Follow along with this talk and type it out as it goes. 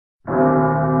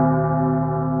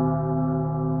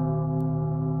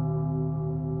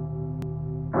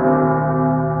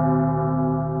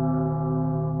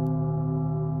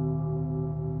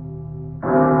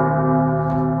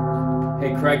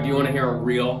Craig, do you want to hear a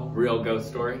real ghost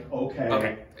story?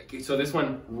 Okay. Okay, so this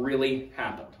one really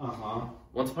happened.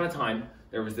 Once upon a time,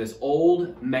 there was this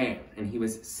old man, and he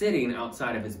was sitting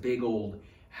outside of his big old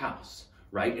house,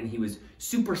 right? And he was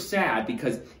super sad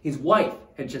because his wife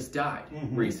had just died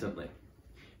recently.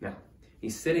 Now,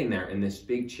 he's sitting there in this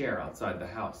big chair outside the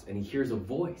house, and he hears a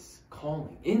voice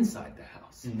calling inside the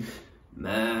house.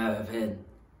 Mervyn.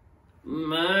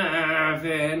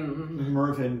 Mervyn.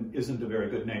 Mervyn isn't a very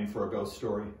good name for a ghost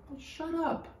story. Well, shut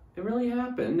up. It really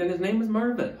happened, and his name was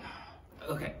Mervyn.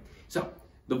 Okay, so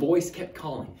the voice kept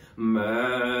calling,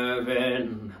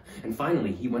 Mervyn. And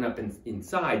finally, he went up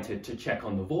inside to check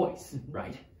on the voice,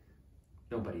 right?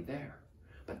 Nobody there.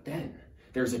 But then,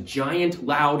 there's a giant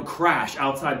loud crash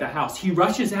outside the house. He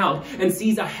rushes out and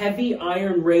sees a heavy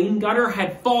iron rain gutter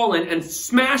had fallen and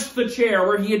smashed the chair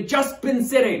where he had just been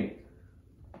sitting.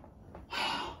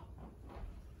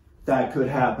 That could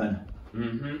happen.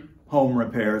 Home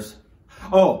repairs.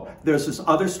 Oh, there's this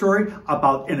other story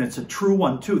about, and it's a true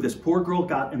one too. This poor girl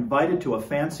got invited to a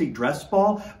fancy dress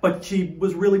ball, but she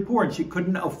was really poor and she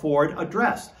couldn't afford a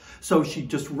dress. So she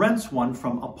just rents one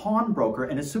from a pawnbroker,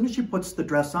 and as soon as she puts the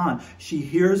dress on, she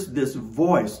hears this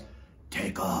voice,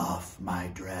 "Take off my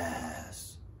dress."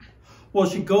 Well,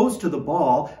 she goes to the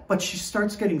ball, but she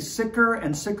starts getting sicker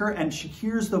and sicker, and she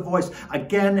hears the voice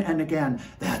again and again,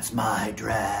 "That's my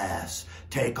dress.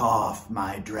 Take off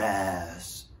my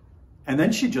dress." And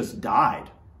then she just died.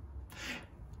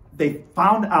 They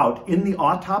found out in the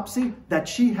autopsy that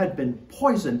she had been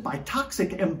poisoned by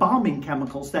toxic embalming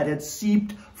chemicals that had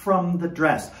seeped from the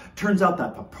dress. Turns out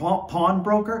that the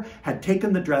pawnbroker had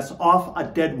taken the dress off a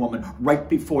dead woman right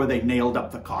before they nailed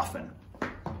up the coffin.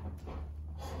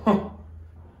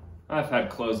 I've had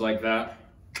clothes like that.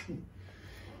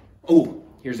 Oh,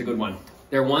 here's a good one.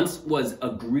 There once was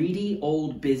a greedy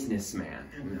old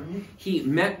businessman. He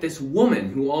met this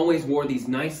woman who always wore these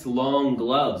nice long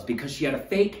gloves because she had a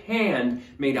fake hand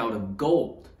made out of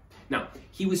gold. Now,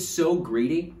 he was so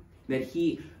greedy that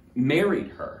he married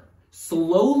her,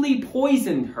 slowly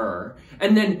poisoned her,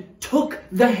 and then took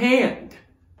the hand.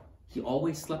 He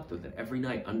always slept with it every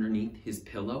night underneath his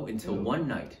pillow until one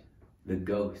night, the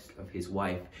ghost of his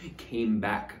wife came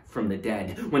back from the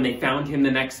dead. When they found him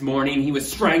the next morning, he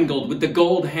was strangled with the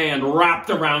gold hand wrapped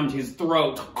around his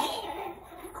throat.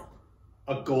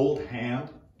 A gold hand?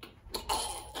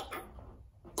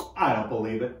 I don't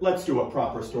believe it. Let's do a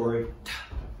proper story.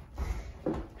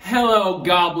 Hello,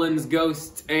 goblins,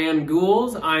 ghosts, and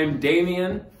ghouls. I'm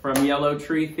Damian from Yellow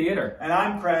Tree Theater. And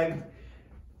I'm Craig.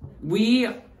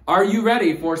 Are you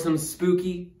ready for some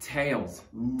spooky tales?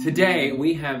 Today,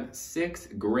 we have 6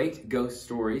 great ghost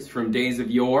stories from days of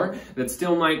yore that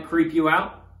still might creep you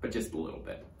out, but just a little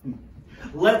bit.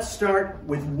 Let's start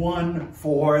with one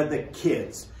for the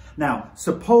kids. Now,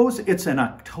 suppose it's an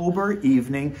October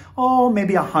evening,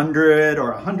 maybe 100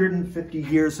 or 150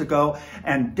 years ago,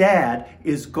 and Dad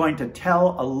is going to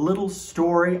tell a little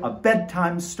story, a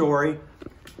bedtime story,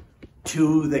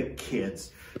 to the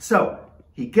kids. So,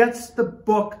 he gets the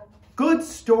book, Good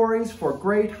Stories for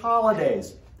Great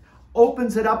Holidays,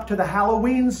 opens it up to the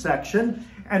Halloween section,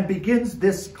 and begins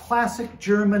this classic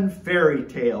German fairy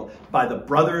tale by the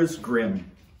brothers Grimm.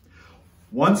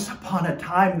 Once upon a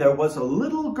time, there was a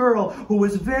little girl who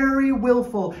was very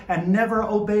willful and never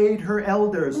obeyed her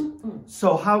elders.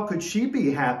 So how could she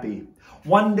be happy?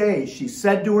 One day, she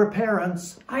said to her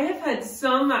parents, "I have heard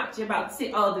so much about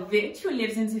the old witch who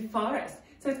lives in the forest,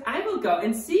 that I will go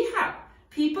and see her.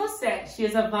 People say she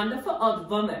is a wonderful old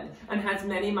woman and has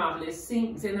many marvelous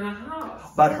things in her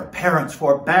house." But her parents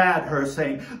forbade her,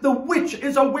 saying, "The witch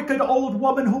is a wicked old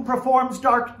woman who performs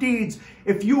dark deeds.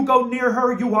 If you go near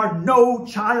her, you are no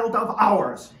child of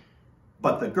ours."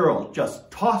 But the girl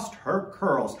just tossed her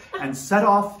curls and set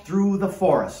off through the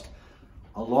forest.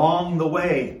 Along the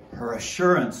way, her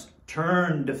assurance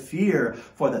turned to fear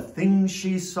for the things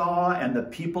she saw and the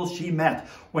people she met.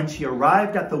 When she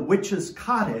arrived at the witch's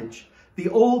cottage, the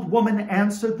old woman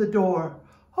answered the door.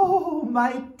 "Oh,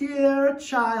 my dear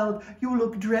child, you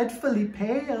look dreadfully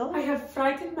pale." "I have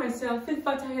frightened myself with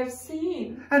what I have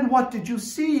seen." "And what did you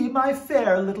see, my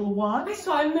fair little one?" "I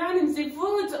saw a man in the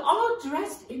woods, all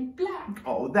dressed in black."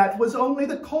 "Oh, that was only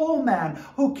the coal man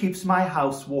who keeps my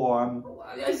house warm."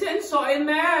 "I then saw a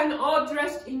man all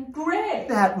dressed in grey."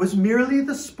 "That was merely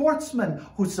the sportsman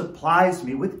who supplies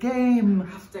me with game."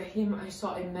 "After him I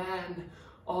saw a man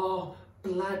all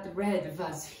blood red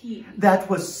was he. That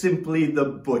was simply the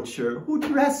butcher who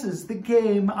dresses the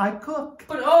game I cook.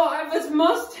 But oh, I was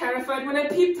most terrified when I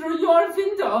peeped through your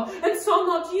window and saw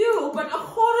not you, but a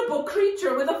horrible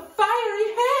creature with a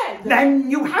fiery head. Then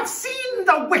you have seen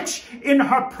the witch in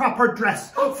her proper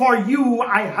dress. For you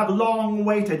I have long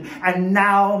waited, and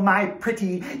now, my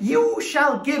pretty, you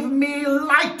shall give me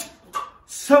light.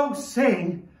 So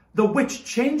saying, the witch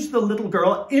changed the little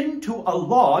girl into a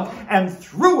log and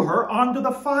threw her onto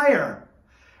the fire.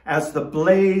 As the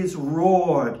blaze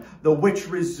roared, the witch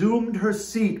resumed her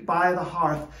seat by the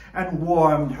hearth and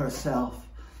warmed herself.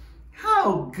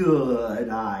 How good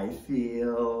I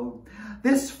feel.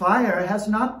 This fire has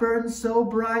not burned so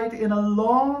bright in a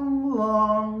long,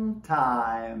 long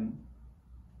time.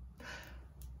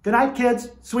 Good night, kids.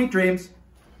 Sweet dreams.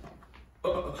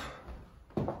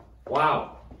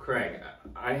 Wow, Craig,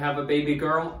 I have a baby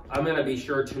girl. I'm gonna be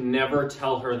sure to never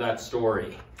tell her that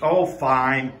story. Oh,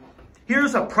 fine.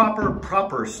 Here's a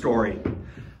proper story.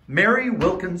 Mary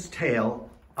Wilkins' tale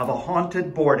of a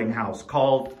haunted boarding house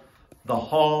called The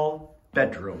Hall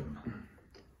Bedroom.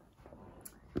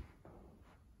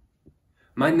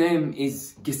 My name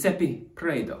is Giuseppe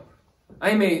Predo.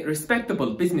 I'm a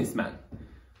respectable businessman.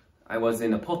 I was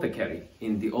an apothecary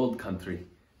in the old country,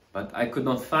 but I could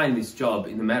not find this job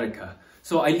in America.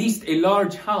 So I leased a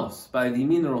large house by the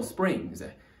mineral springs.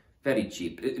 Very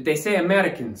cheap. They say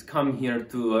Americans come here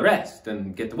to rest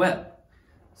and get well.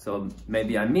 So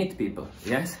maybe I meet people,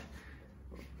 yes?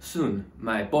 Soon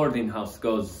my boarding house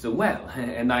goes well,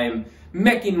 and I am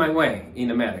making my way in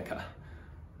America.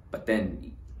 But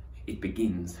then it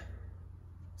begins.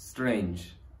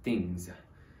 Strange things.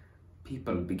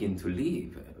 People begin to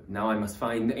leave. Now I must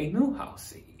find a new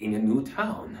house in a new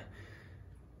town.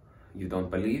 You don't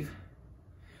believe?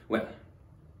 Well,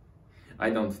 I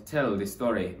don't tell the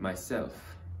story myself.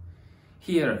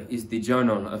 Here is the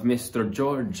journal of Mr.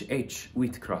 George H.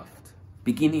 Whitcroft,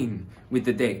 beginning with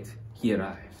the date he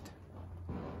arrived.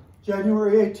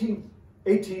 January 18th,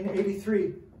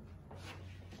 1883.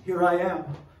 Here I am,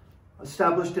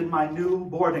 established in my new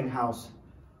boarding house.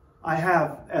 I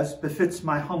have, as befits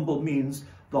my humble means,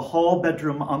 the hall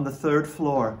bedroom on the 3rd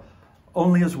floor,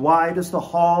 only as wide as the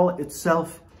hall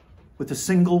itself, with a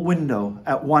single window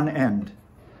at one end.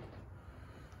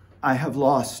 I have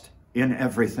lost in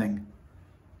everything.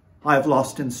 I have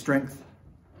lost in strength.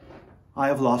 I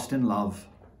have lost in love.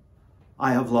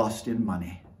 I have lost in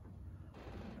money.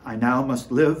 I now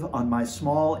must live on my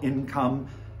small income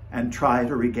and try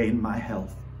to regain my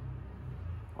health.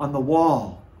 On the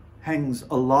wall hangs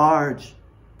a large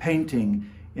painting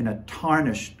in a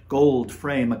tarnished gold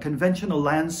frame, a conventional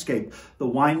landscape, the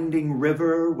winding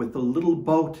river with the little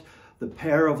boat, the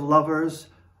pair of lovers,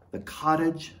 the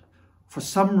cottage. For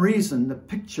some reason, the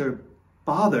picture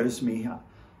bothers me.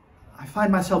 I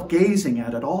find myself gazing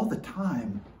at it all the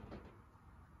time.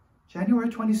 January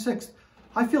 26th,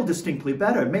 I feel distinctly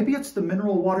better. Maybe it's the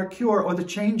mineral water cure or the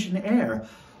change in air,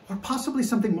 or possibly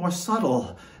something more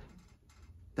subtle.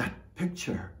 That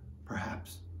picture,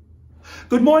 perhaps.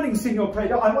 Good morning, Signor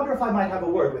Predo. I wonder if I might have a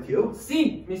word with you.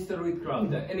 See, Mr.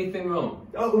 Whitcroft, anything wrong?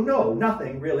 Oh, no,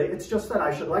 nothing really. It's just that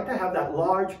I should like to have that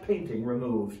large painting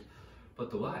removed.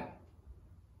 But why?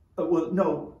 Well,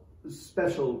 no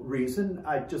special reason.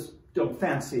 I just don't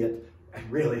fancy it. And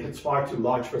really, it's far too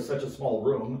large for such a small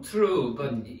room. True,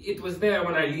 but it was there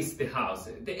when I leased the house.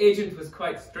 The agent was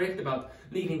quite strict about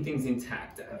leaving things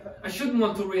intact. I shouldn't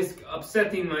want to risk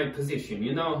upsetting my position,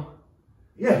 you know?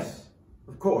 Yes,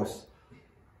 of course.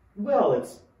 Well,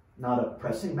 it's not a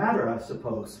pressing matter, I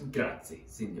suppose. Grazie,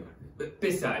 signor. But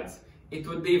besides, it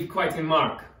would leave quite a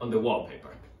mark on the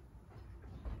wallpaper.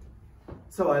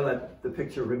 So I let the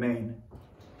picture remain.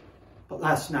 But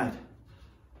last night,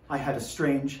 I had a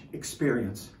strange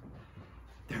experience.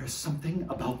 There is something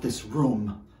about this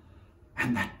room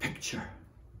and that picture.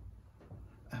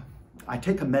 I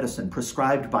take a medicine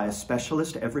prescribed by a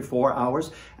specialist every 4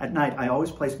 hours. At night, I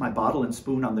always place my bottle and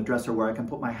spoon on the dresser where I can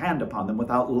put my hand upon them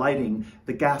without lighting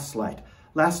the gas light.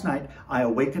 Last night, I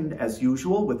awakened as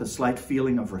usual with a slight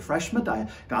feeling of refreshment. I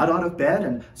got out of bed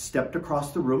and stepped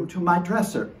across the room to my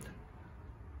dresser.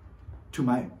 To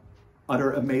my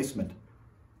utter amazement,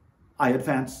 I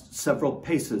advanced several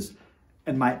paces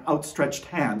and my outstretched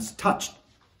hands touched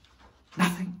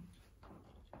nothing.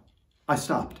 I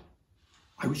stopped.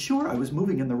 I was sure I was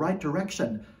moving in the right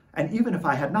direction, and even if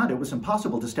I had not, it was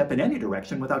impossible to step in any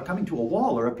direction without coming to a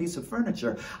wall or a piece of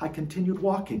furniture. I continued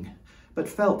walking, but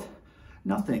felt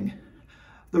nothing.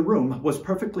 The room was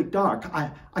perfectly dark.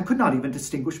 I could not even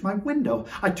distinguish my window.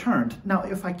 I turned. Now,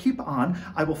 if I keep on,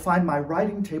 I will find my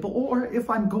writing table, or if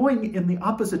I'm going in the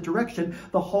opposite direction,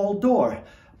 the hall door.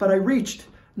 but I reached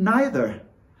neither.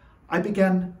 I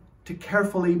began to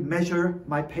carefully measure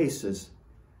my paces.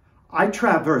 I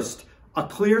traversed a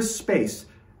clear space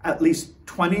at least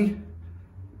 20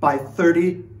 by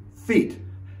 30 feet.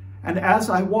 And as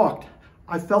I walked,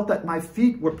 I felt that my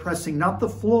feet were pressing not the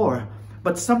floor,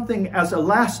 but something as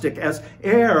elastic as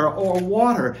air or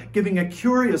water, giving a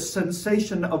curious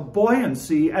sensation of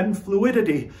buoyancy and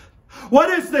fluidity. What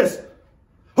is this?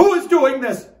 Who is doing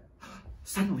this?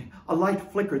 Suddenly, a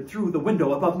light flickered through the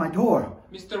window above my door.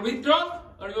 Mr. Wheatrock,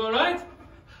 are you all right?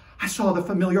 I saw the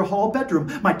familiar hall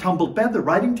bedroom, my tumbled bed, the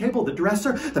writing table, the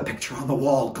dresser. The picture on the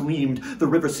wall gleamed. The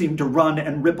river seemed to run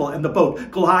and ripple, and the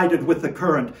boat glided with the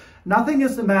current. Nothing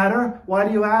is the matter. Why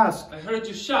do you ask? I heard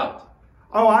you shout.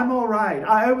 Oh, I'm all right.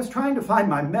 I was trying to find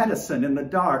my medicine in the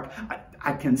dark.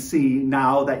 I can see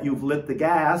now that you've lit the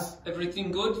gas.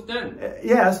 Everything good then?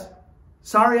 Yes.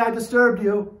 Sorry I disturbed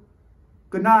you.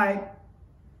 Good night.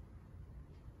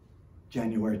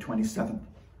 January 27th.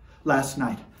 Last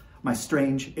night, my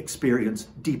strange experience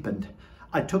deepened.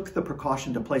 I took the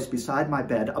precaution to place beside my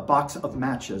bed a box of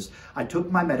matches. I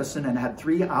took my medicine and had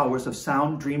 3 hours of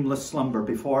sound, dreamless slumber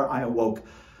before I awoke.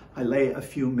 I lay a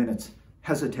few minutes,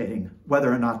 hesitating whether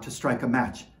or not to strike a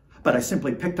match. But I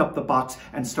simply picked up the box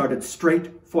and started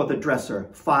straight for the dresser,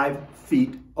 5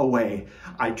 feet away.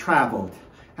 I traveled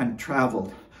and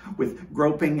traveled, with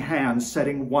groping hands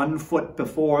setting one foot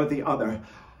before the other.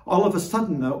 All of a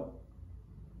sudden, though,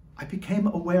 I became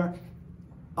aware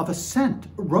of a scent,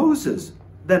 roses,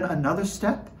 then another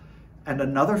step, and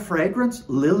another fragrance,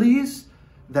 lilies,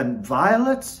 then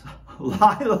violets,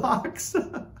 lilacs.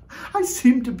 I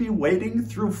seemed to be wading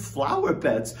through flower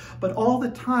beds, but all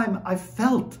the time I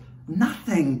felt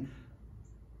nothing.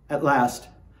 At last,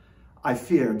 I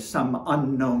feared some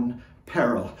unknown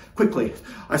peril. Quickly,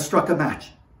 I struck a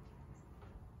match.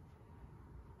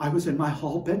 I was in my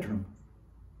hall bedroom,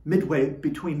 midway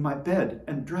between my bed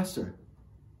and dresser.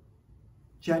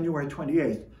 January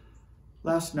 28th.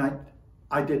 Last night,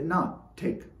 I did not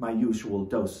take my usual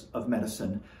dose of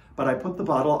medicine, but I put the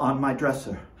bottle on my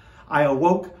dresser. I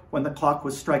awoke when the clock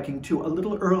was striking 2, a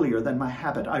little earlier than my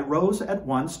habit. I rose at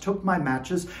once, took my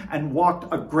matches, and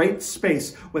walked a great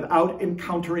space without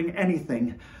encountering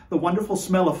anything. The wonderful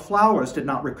smell of flowers did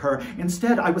not recur.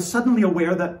 Instead, I was suddenly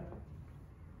aware that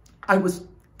I was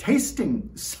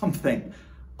tasting something,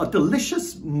 a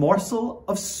delicious morsel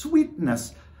of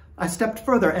sweetness. I stepped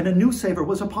further, and a new savor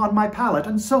was upon my palate,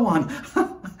 and so on.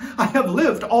 I have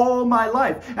lived all my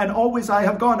life, and always I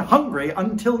have gone hungry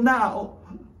until now.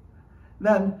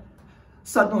 Then,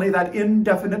 suddenly, that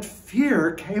indefinite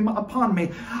fear came upon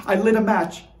me. I lit a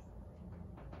match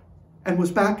and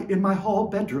was back in my hall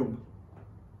bedroom.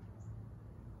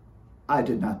 I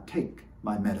did not take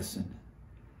my medicine.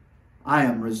 I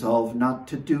am resolved not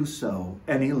to do so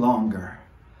any longer.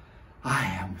 I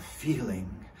am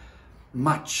feeling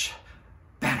much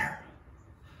better.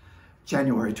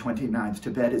 January 29th,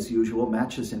 to bed as usual,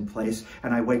 matches in place,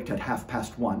 and I waked at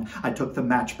 1:30. I took the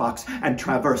matchbox and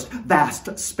traversed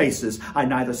vast spaces. I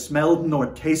neither smelled nor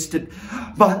tasted,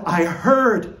 but I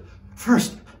heard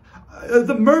first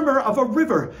the murmur of a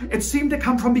river. It seemed to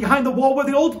come from behind the wall where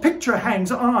the old picture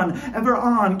hangs on. Ever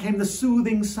on came the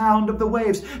soothing sound of the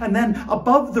waves, and then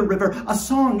above the river, a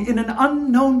song in an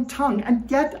unknown tongue, and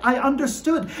yet I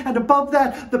understood. And above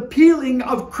that, the pealing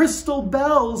of crystal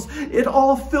bells. It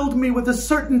all filled me with a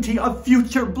certainty of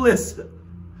future bliss.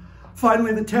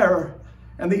 Finally, the terror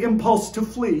and the impulse to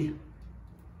flee.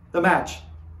 The match,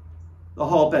 the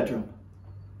hall bedroom.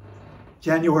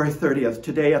 January 30th,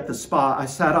 today at the spa, I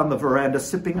sat on the veranda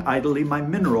sipping idly my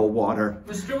mineral water.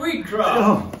 Mr.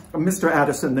 Wheatrock! Oh, Mr.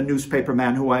 Addison, the newspaper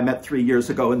man who I met 3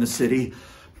 years ago in the city.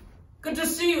 Good to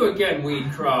see you again,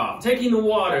 Wheatrock. Taking the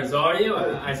waters, are you?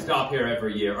 I stop here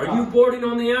every year. Are you boarding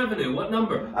on the avenue? What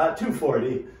number?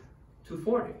 240.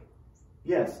 240?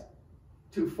 Yes,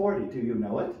 240. Do you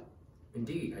know it?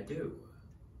 Indeed, I do.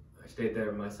 I stayed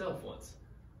there myself once.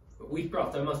 But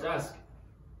Wheatrock, I must ask,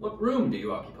 what room do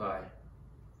you occupy?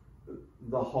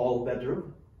 The hall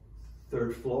bedroom,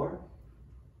 3rd floor.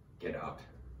 Get out.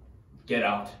 Get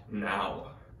out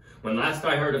now. When last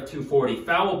I heard of 240,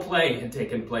 foul play had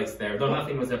taken place there, though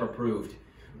nothing was ever proved.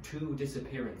 2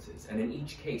 disappearances, and in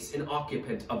each case, an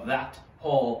occupant of that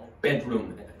hall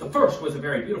bedroom. The first was a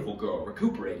very beautiful girl,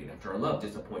 recuperating after a love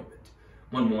disappointment.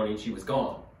 One morning she was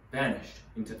gone, vanished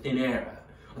into thin air.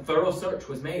 A thorough search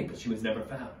was made, but she was never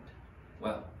found.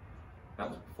 Well, that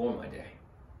was before my day.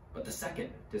 But the second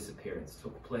disappearance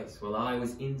took place while I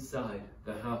was inside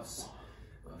the house.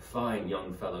 A fine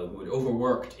young fellow who had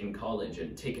overworked in college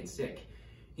and taken sick.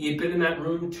 He had been in that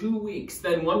room 2 weeks,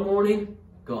 then one morning,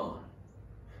 gone.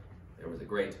 There was a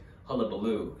great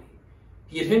hullabaloo.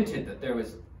 He had hinted that there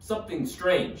was something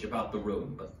strange about the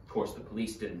room, but of course the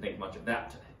police didn't think much of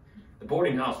that. The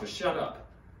boarding house was shut up.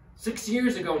 6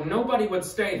 years ago, nobody would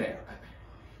stay there,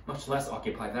 much less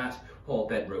occupy that hall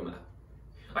bedroom.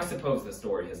 I suppose the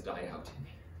story has died out.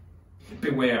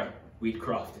 Beware,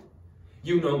 Wheatcroft.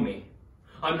 You know me.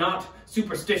 I'm not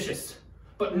superstitious,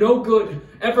 but no good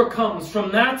ever comes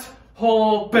from that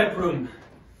hall bedroom.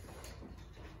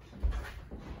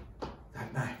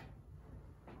 That night,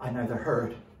 I neither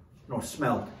heard, nor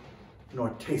smelled, nor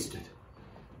tasted,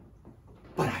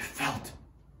 but I felt.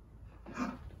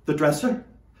 The dresser?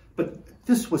 But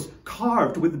this was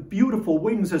carved with beautiful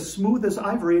wings as smooth as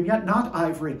ivory and yet not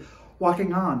ivory.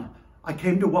 Walking on, I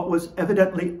came to what was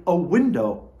evidently a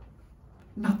window.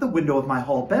 Not the window of my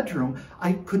hall bedroom.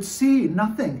 I could see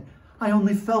nothing. I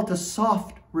only felt a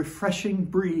soft, refreshing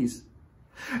breeze.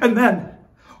 And then,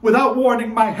 without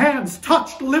warning, my hands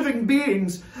touched living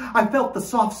beings. I felt the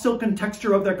soft silken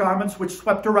texture of their garments which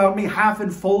swept around me, half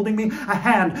enfolding me. A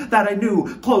hand that I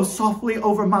knew closed softly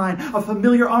over mine. A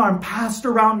familiar arm passed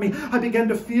around me. I began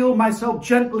to feel myself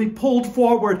gently pulled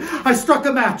forward. I struck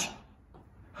a match.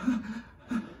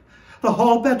 The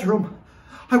hall bedroom.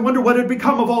 I wonder what had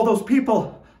become of all those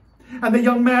people. And the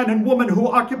young man and woman who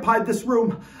occupied this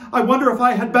room. I wonder if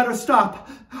I had better stop.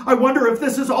 I wonder if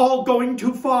this is all going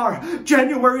too far.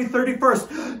 January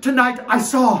 31st. Tonight I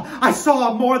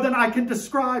saw more than I can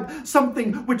describe.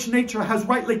 Something which nature has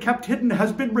rightly kept hidden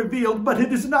has been revealed, but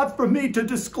it is not for me to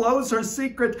disclose her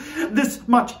secret. This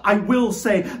much I will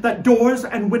say, that doors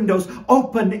and windows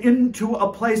open into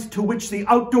a place to which the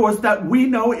outdoors that we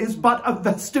know is but a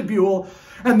vestibule.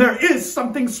 And there is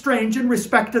something strange in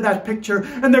respect to that picture,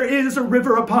 and there is a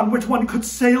river upon which one could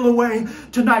sail away.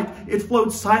 Tonight it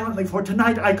flowed silently, for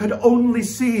tonight I could only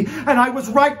see, and I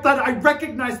was right that I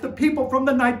recognized the people from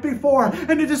the night before.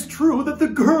 And it is true that the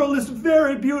girl is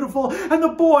very beautiful, and the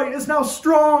boy is now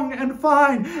strong and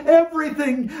fine.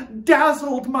 Everything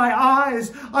dazzled my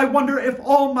eyes. I wonder if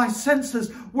all my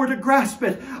senses were to grasp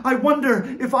it. I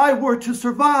wonder if I were to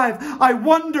survive. I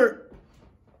wonder...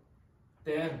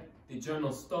 There. The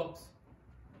journal stops.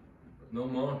 But no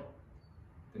more.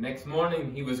 The next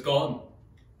morning, he was gone.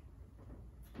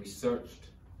 We searched.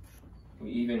 We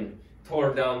even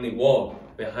tore down the wall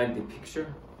behind the picture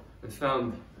and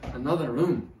found another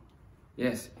room.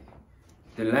 Yes,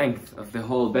 the length of the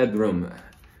whole bedroom,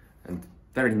 and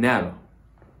very narrow.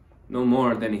 No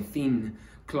more than a thin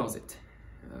closet.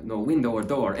 No window or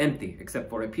door, empty, except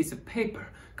for a piece of paper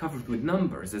covered with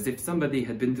numbers, as if somebody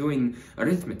had been doing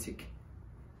arithmetic.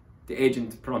 The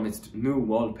agent promised new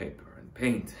wallpaper and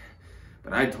paint,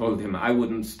 but I told him I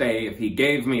wouldn't stay if he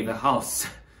gave me the house.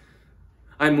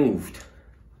 I moved,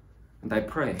 and I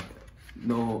pray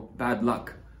no bad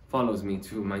luck follows me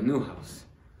to my new house.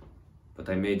 But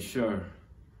I made sure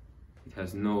it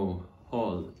has no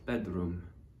hall bedroom.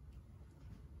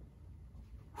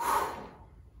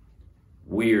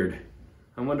 Weird.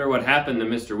 I wonder what happened to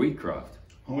Mr. Wheatcroft.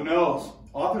 Who knows?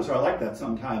 Authors are like that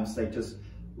sometimes. They just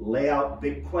lay out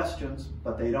big questions,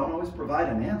 but they don't always provide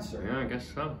an answer. Yeah, I guess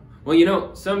so. Well, you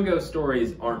know, some ghost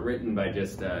stories aren't written by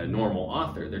just a normal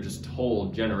author. They're just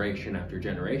told generation after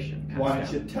generation. Why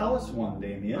don't you tell us one,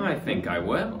 Damian? I think I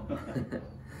will.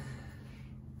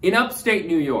 In upstate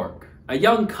New York, a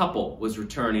young couple was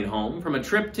returning home from a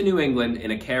trip to New England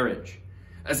in a carriage.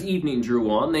 As evening drew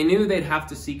on, they knew they'd have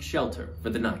to seek shelter for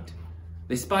the night.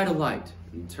 They spied a light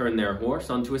and turned their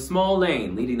horse onto a small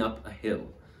lane leading up a hill.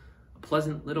 A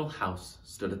pleasant little house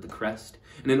stood at the crest,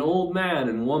 and an old man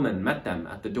and woman met them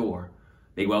at the door.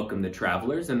 They welcomed the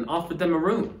travelers and offered them a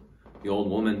room. The old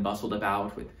woman bustled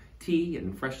about with tea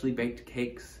and freshly baked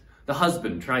cakes. The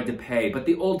husband tried to pay, but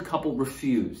the old couple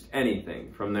refused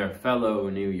anything from their fellow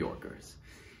New Yorkers.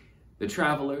 The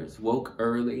travelers woke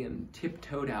early and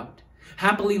tiptoed out,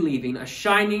 happily leaving a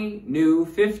shiny new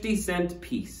 50-cent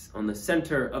piece on the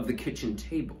center of the kitchen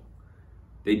table.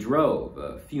 They drove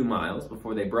a few miles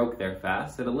before they broke their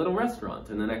fast at a little restaurant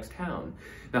in the next town.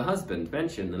 The husband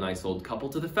mentioned the nice old couple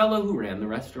to the fellow who ran the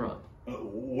restaurant.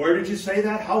 Where did you say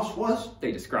that house was?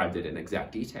 They described it in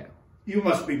exact detail. You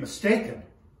must be mistaken.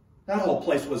 That whole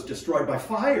place was destroyed by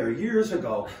fire years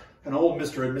ago. And old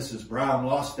Mr. and Mrs. Bram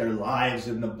lost their lives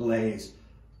in the blaze.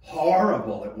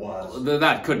 Horrible it was.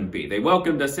 That couldn't be. They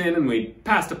welcomed us in and we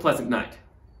passed a pleasant night.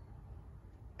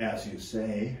 As you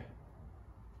say.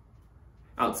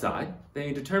 Outside,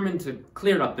 they determined to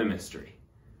clear up the mystery.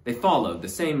 They followed the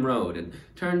same road and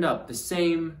turned up the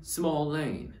same small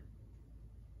lane.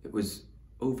 It was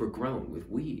overgrown with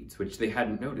weeds, which they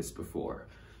hadn't noticed before.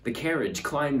 The carriage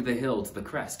climbed the hill to the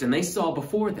crest, and they saw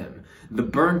before them the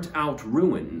burnt-out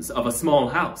ruins of a small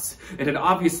house. It had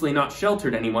obviously not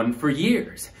sheltered anyone for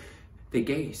years. They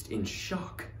gazed in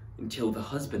shock until the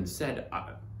husband said,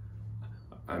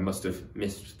 I must have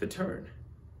missed the turn.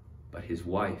 But his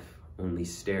wife only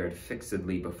stared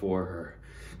fixedly before her.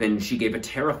 Then she gave a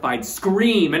terrified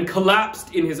scream and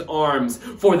collapsed in his arms,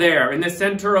 for there, in the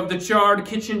center of the charred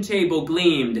kitchen table,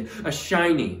 gleamed a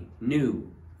shiny,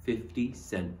 new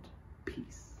 50-cent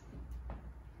piece.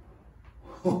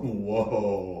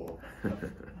 Whoa.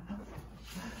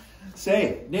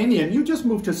 Say, Damian, you just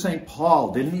moved to St.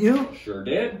 Paul, didn't you? Sure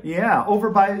did. Yeah, over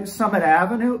by Summit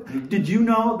Avenue. Did you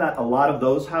know that a lot of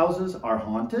those houses are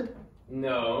haunted?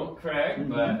 No, Craig,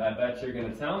 but I bet you're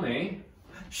gonna tell me.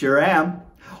 Sure am.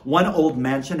 One old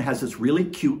mansion has this really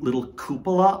cute little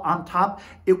cupola on top.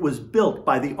 It was built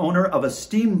by the owner of a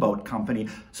steamboat company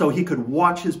so he could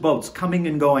watch his boats coming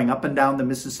and going up and down the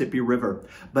Mississippi River.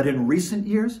 But in recent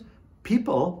years,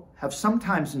 people have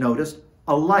sometimes noticed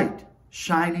a light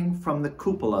shining from the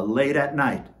cupola late at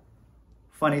night.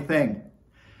 Funny thing,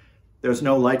 there's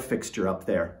no light fixture up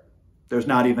there. There's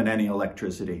not even any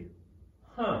electricity.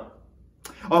 Huh.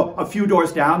 Oh, a few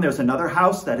doors down, there's another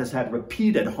house that has had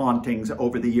repeated hauntings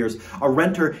over the years. A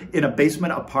renter in a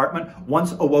basement apartment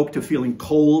once awoke to feeling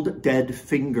cold, dead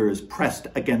fingers pressed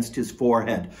against his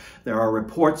forehead. There are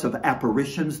reports of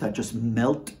apparitions that just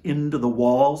melt into the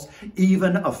walls,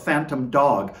 even a phantom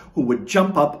dog who would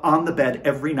jump up on the bed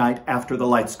every night after the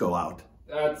lights go out.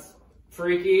 That's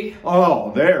freaky.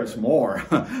 Oh, there's more.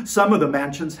 Some of the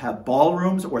mansions have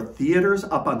ballrooms or theaters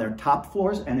up on their top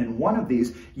floors, and in one of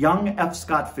these, young F.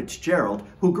 Scott Fitzgerald,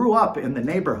 who grew up in the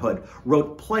neighborhood,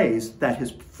 wrote plays that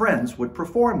his friends would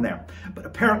perform there. But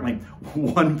apparently,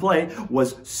 one play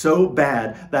was so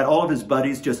bad that all of his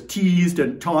buddies just teased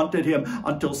and taunted him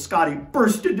until Scotty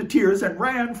burst into tears and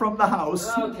ran from the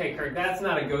house. Okay, Kirk, that's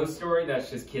not a ghost story,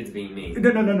 that's just kids being mean.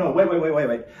 No,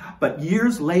 wait. But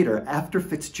years later, after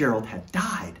Fitzgerald had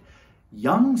died,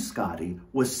 young Scotty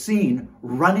was seen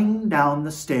running down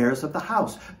the stairs of the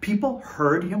house. People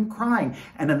heard him crying,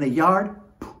 and in the yard,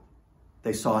 poof,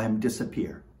 they saw him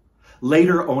disappear.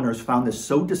 Later owners found this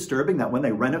so disturbing that when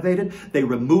they renovated, they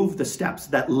removed the steps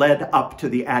that led up to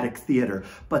the attic theater.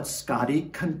 But Scotty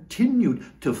continued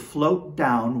to float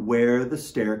down where the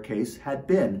staircase had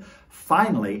been.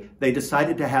 Finally, they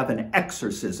decided to have an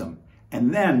exorcism,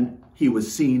 and then he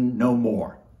was seen no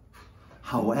more.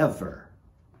 However,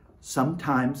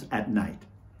 sometimes at night,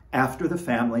 after the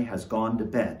family has gone to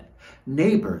bed,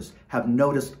 neighbors have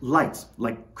noticed lights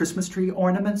like Christmas tree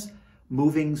ornaments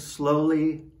moving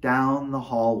slowly down the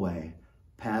hallway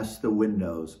past the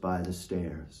windows by the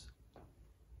stairs.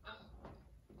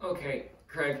 Okay,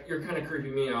 Craig, you're kind of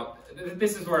creeping me out.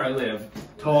 This is where I live.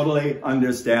 Totally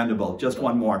understandable. Just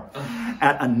one more.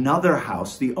 At another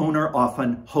house, the owner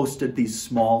often hosted these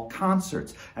small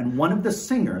concerts, and one of the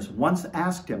singers once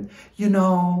asked him, you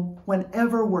know,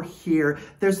 whenever we're here,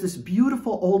 there's this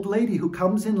beautiful old lady who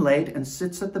comes in late and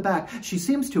sits at the back. She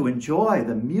seems to enjoy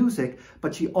the music,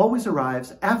 but she always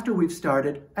arrives after we've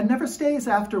started and never stays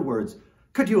afterwards.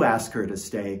 Could you ask her to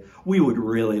stay? We would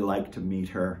really like to meet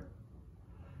her.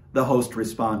 The host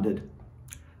responded,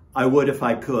 I would if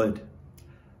I could,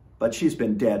 but she's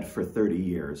been dead for 30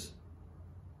 years.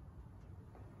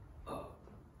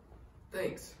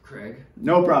 Thanks, Craig.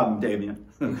 No problem, Damian.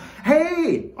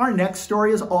 Hey, our next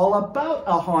story is all about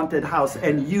a haunted house,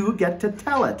 and you get to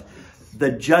tell it.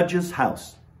 The Judge's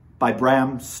House by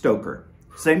Bram Stoker,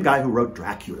 same guy who wrote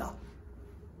Dracula.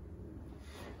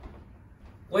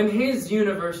 When his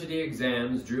university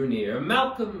exams drew near,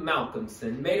 Malcolm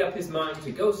Malcolmson made up his mind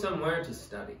to go somewhere to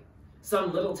study.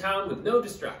 Some little town with no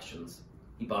distractions.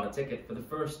 He bought a ticket for the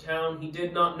first town he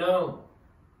did not know,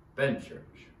 Benchurch.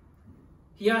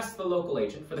 He asked the local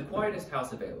agent for the quietest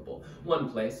house available.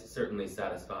 One place certainly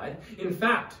satisfied. In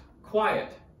fact,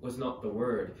 quiet was not the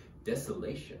word,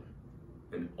 desolation.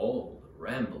 An old,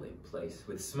 rambling place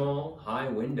with small, high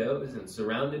windows and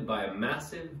surrounded by a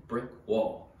massive brick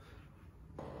wall.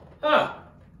 Ah,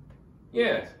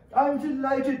 yes. I'm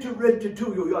delighted to rent it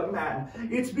to you, young man.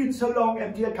 It's been so long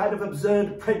empty, a kind of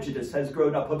absurd prejudice has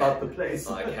grown up about the place.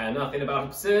 I care nothing about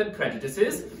absurd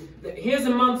prejudices. Here's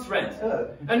a month's rent.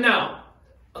 And now,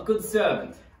 a good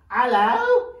servant.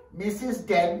 Hello, Mrs.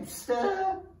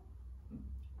 Dempster?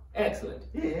 Excellent.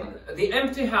 Yeah. The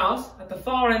empty house at the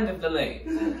far end of the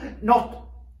lane. Not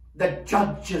the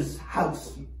Judge's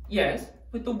house. Yes,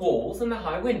 with the walls and the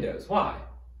high windows. Why?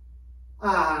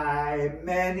 Aye,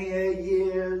 many a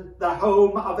year, the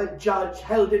home of a judge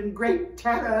held in great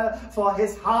terror for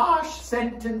his harsh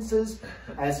sentences.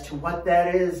 As to what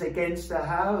there is against the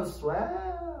house,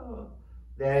 well,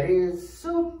 there is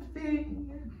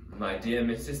something. My dear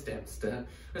Mrs. Dempster,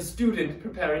 a student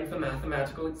preparing for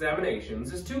mathematical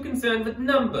examinations is too concerned with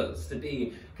numbers to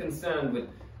be concerned with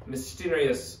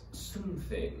mysterious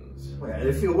somethings. Well,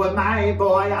 if you were my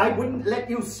boy, I wouldn't let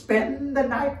you spend the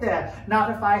night there. Not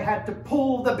if I had to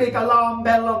pull the big alarm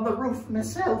bell on the roof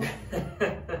myself.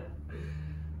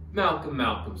 Malcolm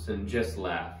Malcolmson just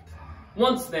laughed.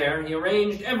 Once there, he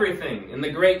arranged everything in the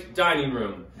great dining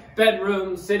room.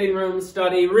 Bedroom, sitting room,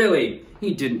 study, really,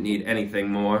 he didn't need anything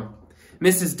more.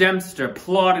 Mrs. Dempster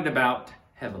plodded about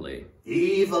heavily.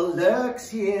 Evil lurks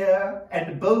here,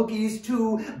 and bogies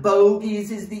too.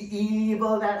 Bogies is the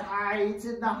evil that hides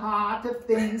in the heart of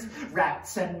things.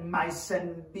 Rats and mice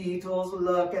and beetles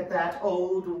lurk at that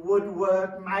old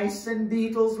woodwork. Mice and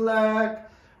beetles lurk.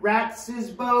 Rats is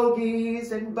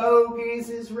bogies, and bogies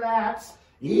is rats.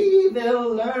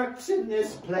 Evil lurks in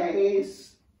this place.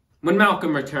 When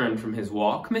Malcolm returned from his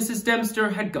walk, Mrs. Dempster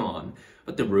had gone,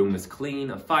 but the room was clean,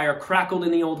 a fire crackled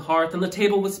in the old hearth, and the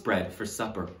table was spread for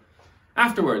supper.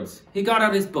 Afterwards, he got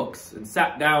out his books and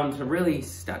sat down to really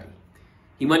study.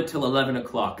 He went till 11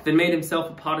 o'clock, then made himself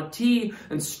a pot of tea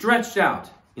and stretched out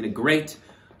in a great,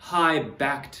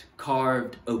 high-backed,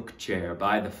 carved oak chair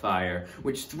by the fire,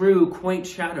 which threw quaint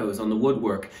shadows on the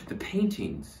woodwork, the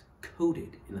paintings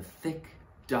coated in a thick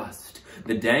dust,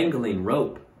 the dangling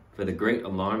rope for the great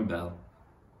alarm bell.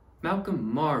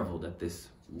 Malcolm marveled at this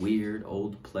weird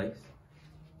old place.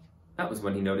 That was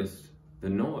when he noticed the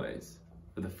noise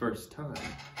for the first time.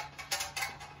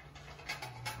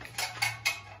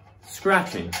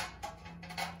 Scratching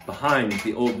behind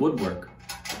the old woodwork,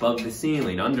 above the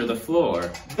ceiling, under the floor.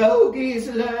 Bogies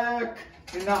lurk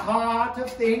in the heart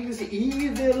of things.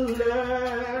 Evil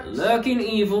lurks. Lurking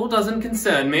evil doesn't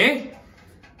concern me.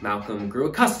 Malcolm grew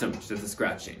accustomed to the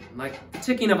scratching, like the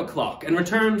ticking of a clock, and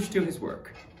returned to his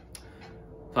work.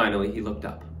 Finally, he looked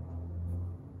up.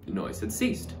 The noise had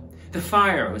ceased. The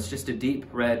fire was just a deep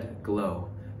red glow.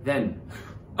 Then,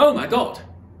 oh my God!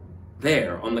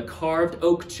 There, on the carved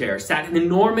oak chair, sat an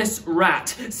enormous rat,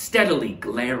 steadily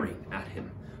glaring at him.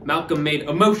 Malcolm made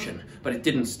a motion, but it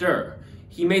didn't stir.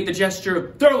 He made the gesture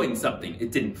of throwing something.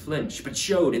 It didn't flinch, but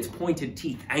showed its pointed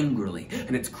teeth angrily,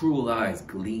 and its cruel eyes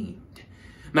gleamed.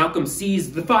 Malcolm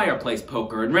seized the fireplace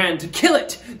poker and ran to kill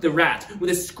it. The rat, with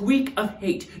a squeak of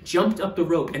hate, jumped up the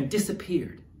rope and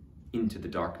disappeared into the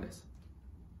darkness.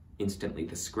 Instantly,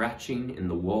 the scratching in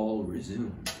the wall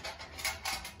resumed.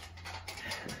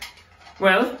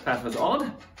 Well, that was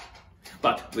odd.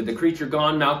 But with the creature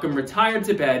gone, Malcolm retired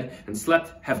to bed and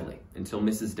slept heavily until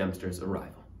Mrs. Dempster's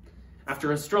arrival.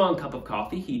 After a strong cup of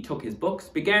coffee, he took his books,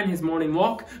 began his morning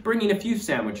walk, bringing a few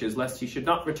sandwiches lest he should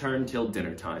not return till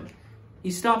dinner time. He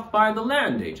stopped by the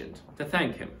land agent to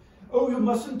thank him. Oh, you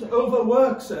mustn't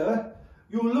overwork, sir.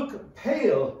 You look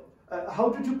pale. How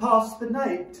did you pass the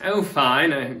night? Oh,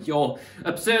 fine. Your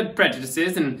absurd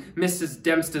prejudices and Mrs.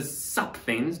 Dempster's sup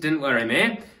things didn't worry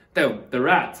me. Though the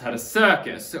rats had a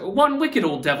circus. One wicked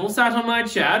old devil sat on my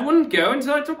chair and wouldn't go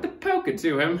until I took the poker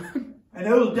to him.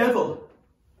 An old devil.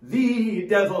 The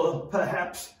devil,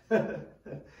 perhaps.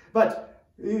 But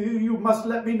you must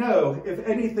let me know if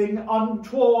anything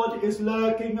untoward is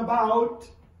lurking about.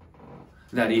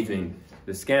 That evening,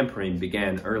 the scampering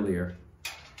began earlier.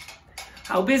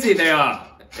 How busy they are!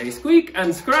 They squeak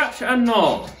and scratch and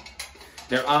gnaw.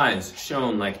 Their eyes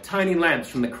shone like tiny lamps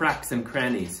from the cracks and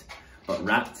crannies. But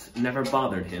rats never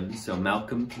bothered him, so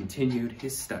Malcolm continued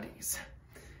his studies.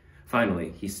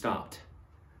 Finally, he stopped.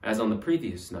 As on the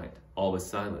previous night, all was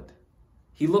silent.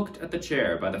 He looked at the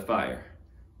chair by the fire.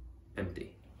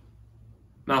 Empty.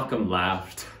 Malcolm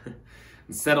laughed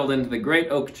and settled into the great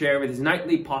oak chair with his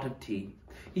nightly pot of tea.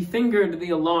 He fingered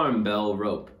the alarm bell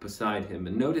rope beside him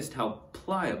and noticed how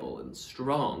pliable and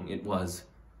strong it was.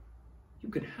 You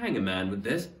could hang a man with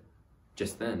this.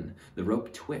 Just then, the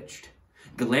rope twitched.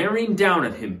 Glaring down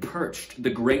at him perched the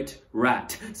great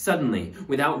rat. Suddenly,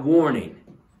 without warning,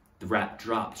 the rat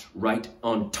dropped right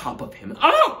on top of him.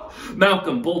 Oh!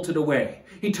 Malcolm bolted away.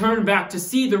 He turned back to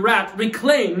see the rat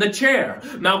reclaim the chair.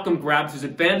 Malcolm grabbed his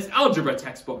advanced algebra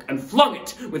textbook and flung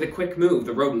it. With a quick move,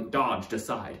 the rodent dodged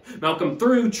aside. Malcolm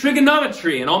threw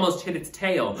trigonometry and almost hit its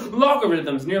tail.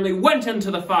 Logarithms nearly went into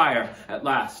the fire. At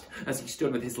last, as he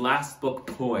stood with his last book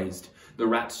poised, the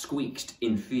rat squeaked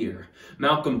in fear.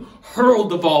 Malcolm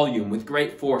hurled the volume with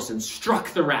great force and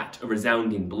struck the rat a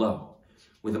resounding blow.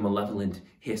 With a malevolent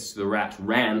hiss, the rat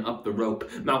ran up the rope.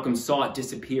 Malcolm saw it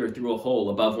disappear through a hole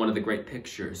above one of the great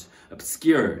pictures,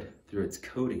 obscured through its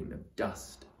coating of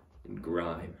dust and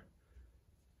grime.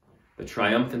 The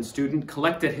triumphant student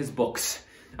collected his books.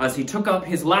 As he took up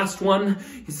his last one,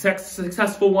 his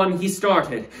successful one, he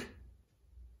started.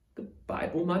 The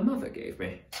Bible my mother gave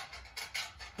me.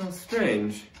 How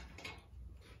strange.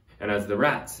 And as the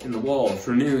rats in the walls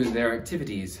renewed their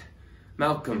activities,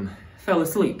 Malcolm fell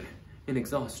asleep in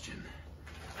exhaustion.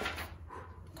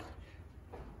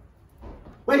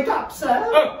 Wake up,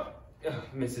 sir! Oh,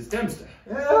 Mrs. Dempster.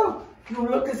 Oh, you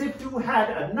look as if you had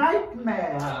a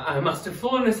nightmare. I must have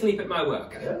fallen asleep at my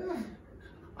work.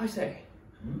 I say,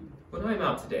 when I'm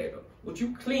out today, would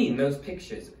you clean those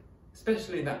pictures,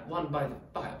 especially that one by the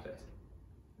fireplace?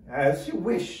 As you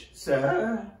wish,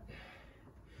 sir.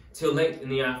 Till late in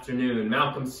the afternoon,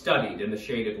 Malcolm studied in the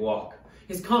shaded walk.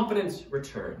 His confidence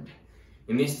returned.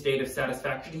 In this state of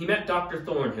satisfaction, he met Dr.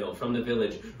 Thornhill from the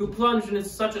village, who plunged into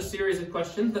such a series of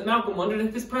questions that Malcolm wondered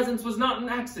if his presence was not an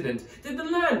accident. Did the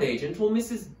land agent or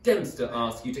Mrs. Dempster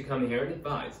ask you to come here and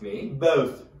advise me?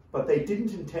 Both, but they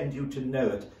didn't intend you to know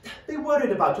it. They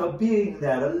worried about your being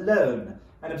there alone,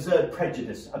 an absurd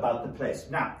prejudice about the place.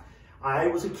 Now, I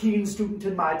was a keen student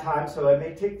in my time, so I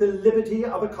may take the liberty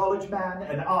of a college man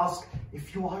and ask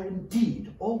if you are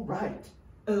indeed all right.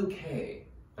 Okay,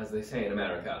 as they say in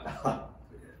America.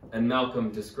 And Malcolm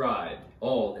described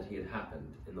all that had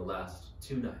happened in the last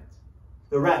 2 nights.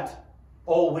 The rat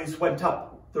always went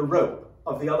up the rope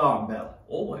of the alarm bell.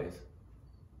 Always?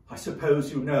 I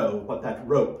suppose you know what that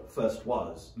rope first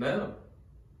was. No.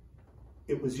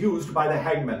 It was used by the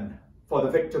hangman for the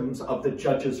victims of the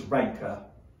judge's rancor.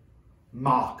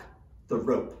 Mark the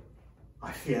rope.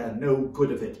 I fear no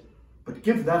good of it, but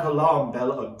give that alarm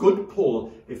bell a good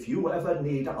pull if you ever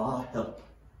need our help.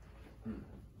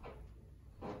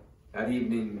 That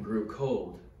evening grew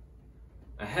cold.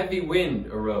 A heavy wind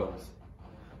arose.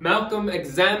 Malcolm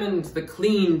examined the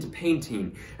cleaned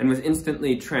painting and was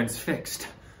instantly transfixed.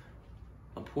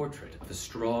 A portrait of a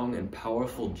strong and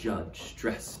powerful judge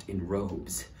dressed in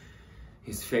robes.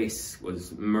 His face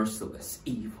was merciless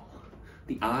evil.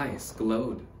 The eyes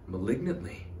glowed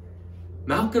malignantly.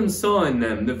 Malcolm saw in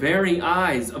them the very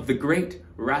eyes of the great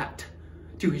rat.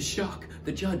 To his shock,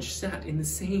 the judge sat in the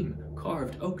same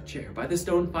carved oak chair by the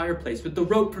stone fireplace with the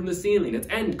rope from the ceiling, its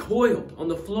end coiled on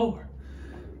the floor.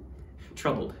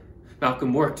 Troubled,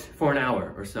 Malcolm worked for an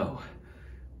hour or so,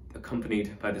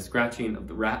 accompanied by the scratching of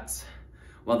the rats,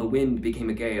 while the wind became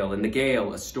a gale, and the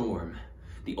gale a storm.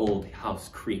 The old house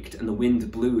creaked, and the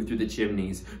wind blew through the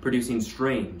chimneys, producing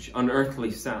strange,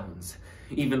 unearthly sounds.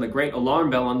 Even the great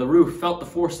alarm bell on the roof felt the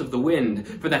force of the wind,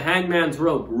 for the hangman's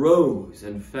rope rose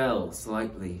and fell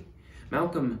slightly.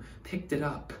 Malcolm picked it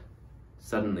up.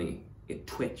 Suddenly, it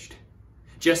twitched.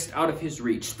 Just out of his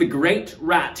reach, the great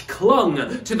rat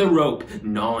clung to the rope,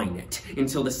 gnawing it,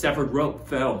 until the severed rope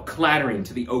fell, clattering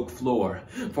to the oak floor.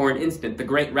 For an instant, the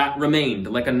great rat remained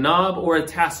like a knob or a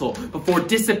tassel before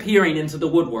disappearing into the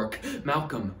woodwork.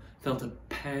 Malcolm felt a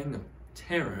pang of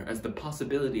terror as the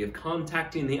possibility of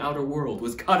contacting the outer world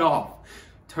was cut off.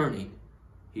 Turning,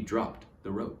 he dropped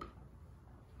the rope.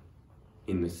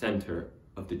 In the center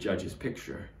of the judge's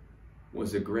picture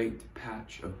was a great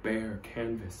patch of bare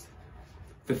canvas.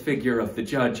 The figure of the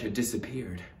judge had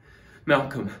disappeared.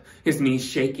 Malcolm, his knees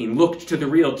shaking, looked to the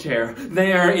real chair.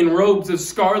 There, in robes of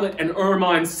scarlet and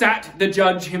ermine, sat the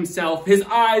judge himself, his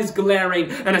eyes glaring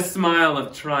and a smile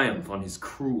of triumph on his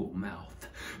cruel mouth.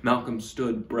 Malcolm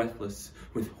stood breathless,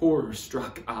 with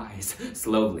horror-struck eyes.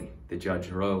 Slowly, the judge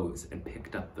rose and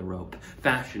picked up the rope,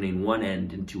 fashioning one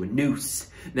end into a noose.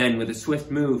 Then, with a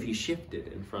swift move, he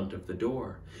shifted in front of the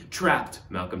door. Trapped,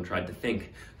 Malcolm tried to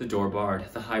think. The door barred,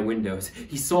 the high windows.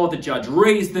 He saw the judge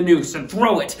raise the noose and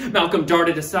throw it. Malcolm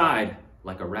darted aside,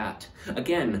 like a rat.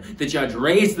 Again, the judge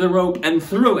raised the rope and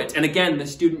threw it, and again the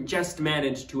student just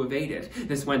managed to evade it.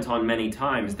 This went on many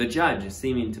times, the judge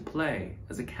seeming to play,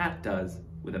 as a cat does,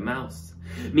 with a mouse.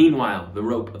 Meanwhile, the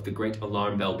rope of the great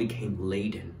alarm bell became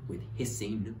laden with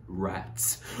hissing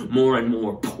rats. More and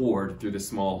more poured through the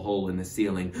small hole in the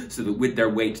ceiling, so that with their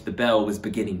weight the bell was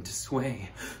beginning to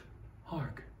sway.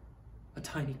 Hark, a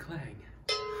tiny clang.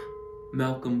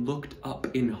 Malcolm looked up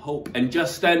in hope, and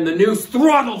just then the noose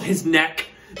throttled his neck.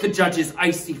 The judge's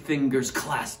icy fingers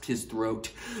clasped his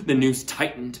throat. The noose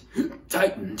tightened.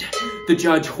 The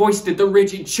judge hoisted the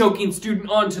rigid, choking student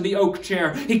onto the oak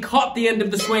chair. He caught the end of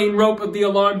the swaying rope of the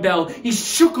alarm bell. He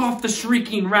shook off the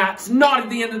shrieking rats, knotted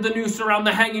the end of the noose around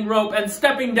the hanging rope, and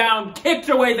stepping down, kicked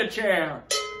away the chair.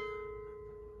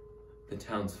 The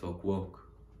townsfolk woke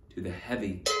to the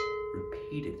heavy,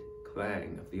 repeated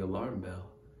clang of the alarm bell.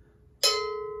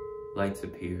 Lights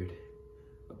appeared.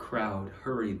 A crowd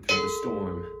hurried through the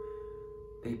storm.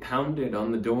 They pounded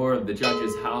on the door of the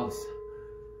judge's house.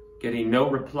 Getting no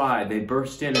reply, they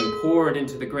burst in and poured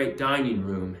into the great dining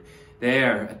room.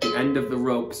 There, at the end of the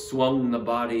rope, swung the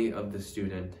body of the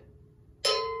student.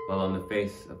 while on the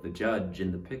face of the judge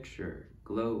in the picture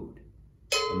glowed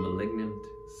a malignant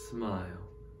smile.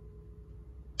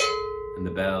 And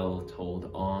the bell tolled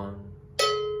on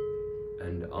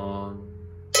and on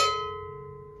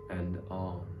and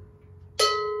on.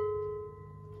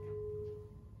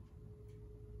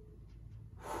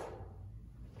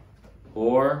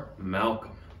 Poor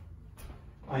Malcolm.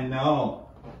 I know.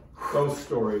 Ghost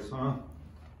stories, huh?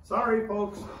 Sorry,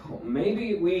 folks. Well,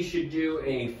 maybe we should do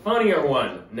a funnier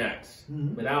one next,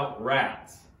 without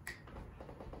rats.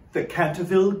 The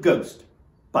Canterville Ghost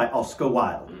by Oscar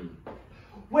Wilde.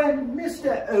 When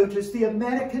Mr. Otis, the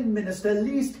American minister,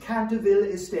 leased Canterville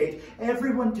estate,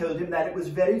 everyone told him that it was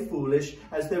very foolish,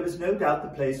 as there was no doubt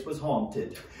the place was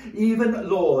haunted. Even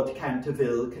Lord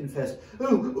Canterville confessed,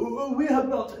 "Oh, we have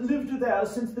not lived there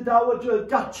since the Dowager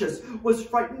Duchess was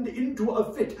frightened into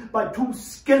a fit by two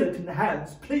skeleton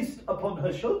hands placed upon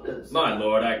her shoulders." My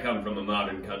lord, I come from a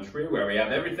modern country where we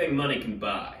have everything money can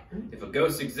buy. If a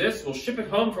ghost exists, we'll ship it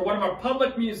home for one of our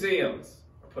public museums.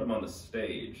 Or put him on the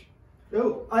stage.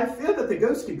 Oh, I fear that the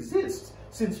ghost exists,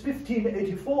 since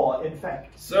 1584, in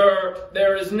fact. Sir,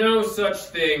 there is no such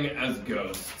thing as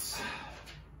ghosts.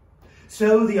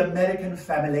 So the American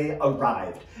family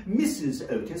arrived. Mrs.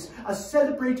 Otis, a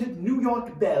celebrated New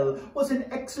York belle, was an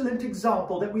excellent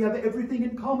example that we have everything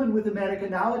in common with America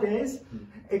nowadays,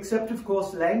 except, of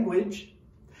course, language.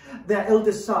 Their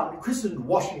eldest son, christened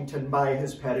Washington by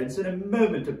his parents in a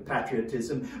moment of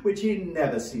patriotism, which he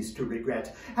never ceased to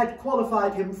regret, had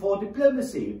qualified him for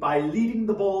diplomacy by leading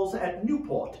the balls at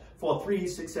Newport for 3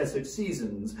 successive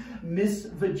seasons. Miss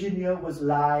Virginia was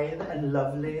lithe and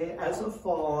lovely as a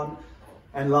fawn.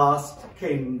 And last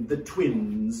came the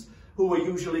twins, who were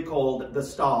usually called the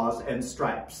Stars and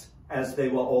Stripes, as they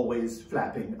were always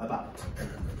flapping about.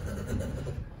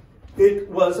 It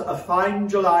was a fine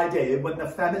July day when the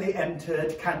family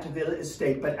entered Canterville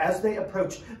estate, but as they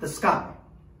approached, the sky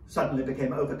suddenly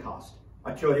became overcast.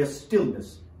 A curious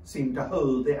stillness seemed to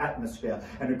hold the atmosphere,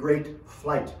 and a great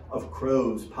flight of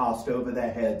crows passed over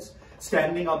their heads.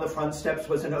 Standing on the front steps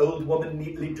was an old woman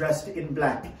neatly dressed in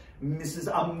black. Mrs.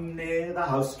 Umney, the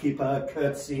housekeeper,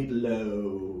 curtsied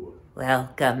low.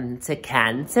 Welcome to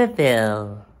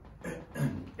Canterville.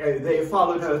 They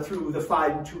followed her through the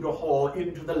fine Tudor hall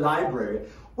into the library,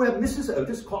 where Mrs.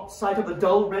 Otis caught sight of a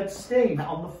dull red stain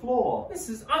on the floor.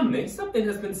 Mrs. Umney, something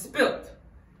has been spilt.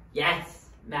 Yes,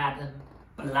 madam.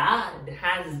 Blood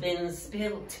has been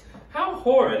spilt. How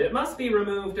horrid. It must be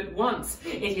removed at once.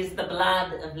 It is the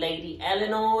blood of Lady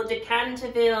Eleanor de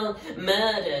Canterville,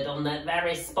 murdered on that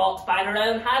very spot by her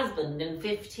own husband in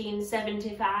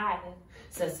 1575.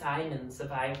 Sir Simon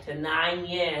survived her 9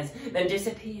 years, then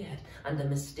disappeared under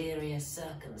mysterious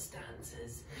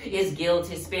circumstances. His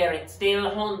guilty spirit still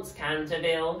haunts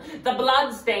Canterville. The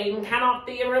bloodstain cannot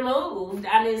be removed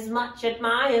and is much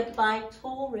admired by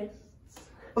tourists.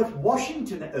 But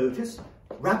Washington Otis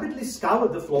rapidly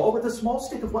scoured the floor with a small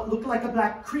stick of what looked like a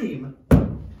black cream.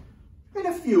 In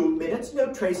a few minutes,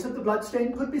 no trace of the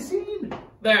bloodstain could be seen.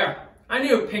 There. I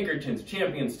knew Pinkerton's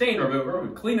champion stain remover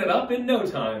would clean it up in no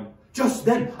time. Just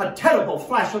then, a terrible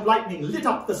flash of lightning lit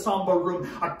up the somber room.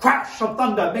 A crash of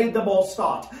thunder made them all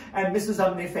start, and Mrs.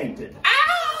 Umney fainted.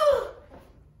 Ow!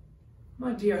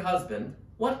 My dear husband,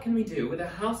 what can we do with a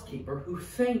housekeeper who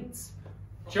faints?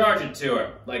 Charge it to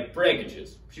her, like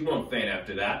breakages. She won't faint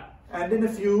after that. And in a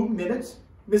few minutes,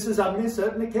 Mrs. Umney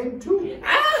certainly came to.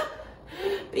 Ah!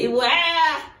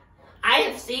 Beware! I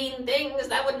have seen things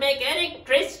that would make any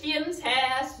Christian's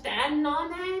hair stand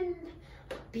on end.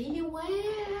 Beware!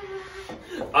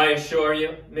 I assure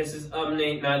you, Mrs.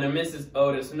 Umney, neither Mrs.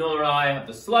 Otis nor I have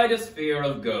the slightest fear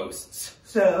of ghosts.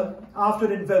 So,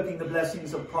 after invoking the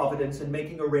blessings of Providence and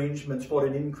making arrangements for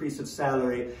an increase of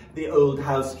salary, the old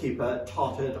housekeeper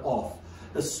tottered off.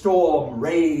 The storm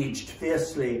raged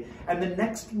fiercely, and the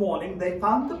next morning they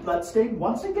found the bloodstain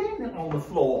once again on the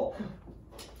floor.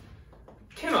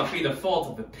 Cannot be the fault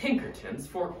of the Pinkertons,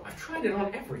 for I've tried it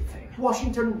on everything.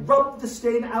 Washington rubbed the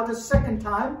stain out a second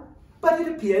time, but it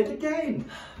appeared again.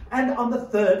 And on the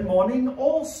third morning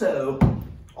also,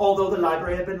 although the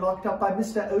library had been locked up by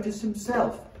Mr. Otis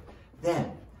himself.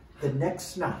 Then, the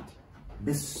next night,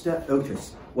 Mr.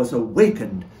 Otis was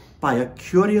awakened by a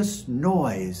curious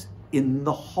noise in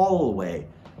the hallway.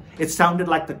 It sounded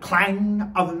like the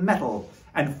clang of metal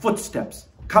and footsteps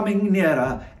coming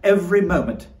nearer every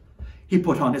moment. He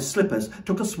put on his slippers,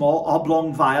 took a small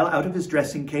oblong vial out of his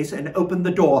dressing case, and opened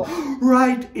the door.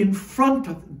 Right in front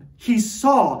of him, he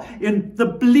saw, in the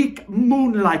bleak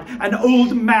moonlight, an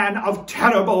old man of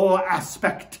terrible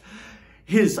aspect.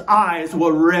 His eyes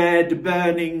were red,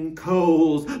 burning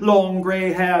coals. Long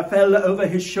grey hair fell over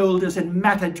his shoulders in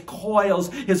matted coils.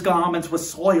 His garments were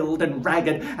soiled and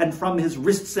ragged, and from his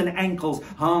wrists and ankles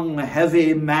hung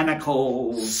heavy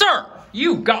manacles. Sir,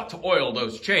 you've got to oil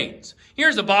those chains.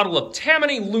 Here's a bottle of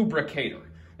Tammany lubricator.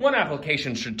 One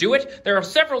application should do it. There are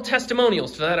several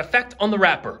testimonials to that effect on the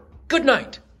wrapper. Good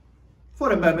night. For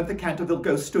a moment, the Canterville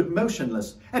ghost stood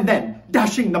motionless, and then,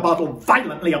 dashing the bottle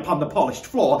violently upon the polished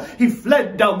floor, he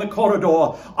fled down the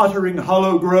corridor, uttering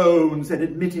hollow groans and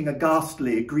emitting a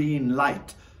ghastly green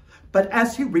light. But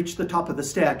as he reached the top of the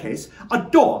staircase, a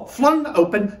door flung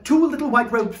open, two little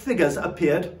white-robed figures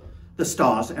appeared, the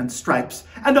stars and stripes,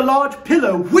 and a large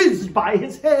pillow whizzed by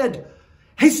his head.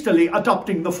 Hastily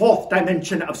adopting the fourth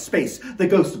dimension of space, the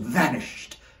ghost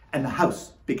vanished, and the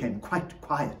house became quite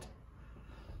quiet.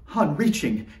 On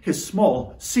reaching his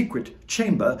small, secret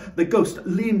chamber, the ghost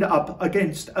leaned up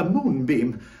against a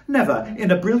moonbeam. Never, in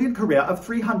a brilliant career of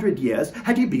 300 years,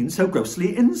 had he been so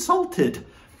grossly insulted.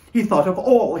 He thought of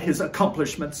all his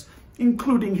accomplishments,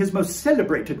 including his most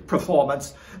celebrated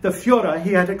performance, the furor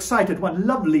he had excited one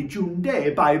lovely June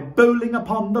day by bowling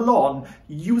upon the lawn,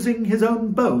 using his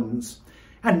own bones.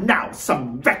 And now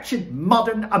some wretched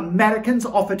modern Americans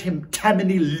offered him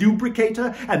Tammany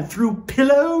lubricator and threw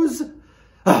pillows?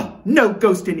 No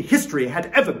ghost in history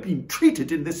had ever been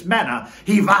treated in this manner.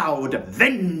 He vowed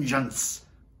vengeance.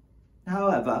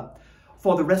 However,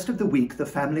 for the rest of the week, the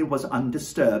family was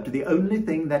undisturbed, the only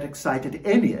thing that excited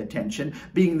any attention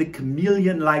being the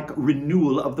chameleon-like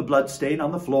renewal of the bloodstain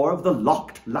on the floor of the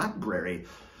locked library.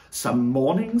 Some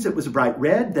mornings it was bright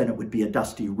red, then it would be a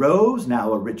dusty rose,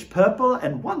 now a rich purple,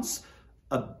 and once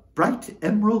a bright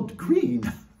emerald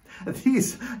green.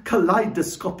 These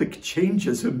kaleidoscopic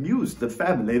changes amused the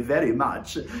family very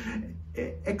much,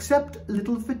 except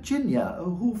little Virginia,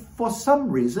 who, for some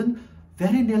reason,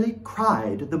 very nearly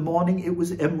cried the morning it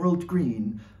was emerald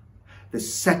green. The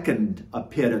second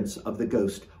appearance of the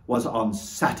ghost was on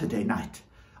Saturday night.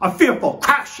 A fearful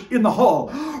crash in the hall.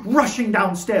 Rushing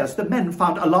downstairs, the men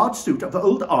found a large suit of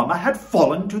old armor had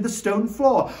fallen to the stone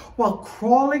floor, while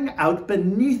crawling out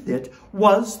beneath it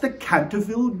was the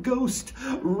Canterville ghost,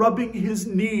 rubbing his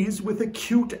knees with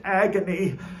acute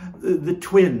agony. The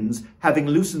twins, having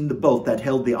loosened the bolt that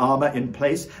held the armor in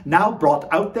place, now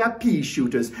brought out their pea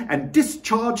shooters and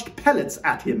discharged pellets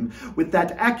at him with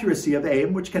that accuracy of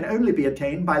aim which can only be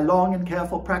attained by long and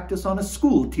careful practice on a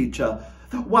school teacher,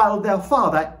 while their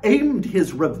father aimed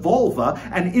his revolver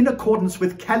and, in accordance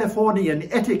with Californian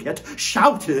etiquette,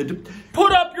 shouted,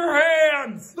 "Put up your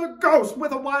hands!" The ghost,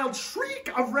 with a wild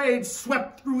shriek of rage,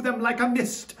 swept through them like a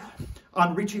mist.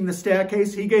 On reaching the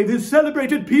staircase, he gave his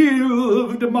celebrated peal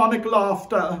of demonic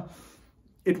laughter.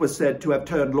 It was said to have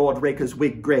turned Lord Raker's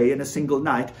wig grey in a single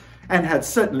night, and had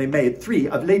certainly made 3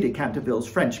 of Lady Canterville's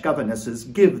French governesses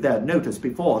give their notice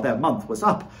before their month was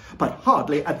up. But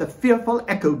hardly had the fearful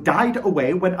echo died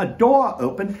away when a door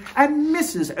opened and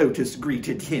Mrs. Otis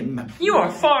greeted him. You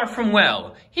are far from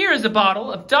well. Here is a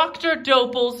bottle of Dr.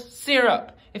 Dopel's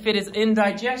syrup. If it is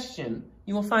indigestion,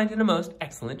 you will find it a most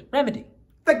excellent remedy.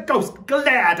 The ghost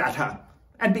glared at her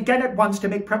and began at once to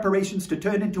make preparations to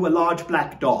turn into a large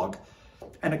black dog,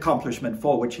 an accomplishment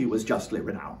for which he was justly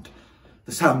renowned.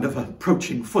 The sound of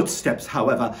approaching footsteps,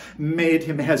 however, made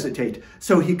him hesitate,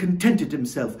 so he contented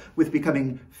himself with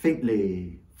becoming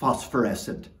faintly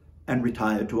phosphorescent and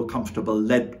retired to a comfortable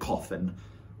lead coffin,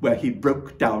 where he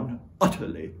broke down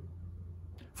utterly.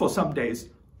 For some days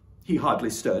he hardly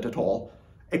stirred at all,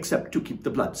 except to keep the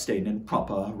bloodstain in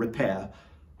proper repair.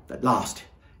 At last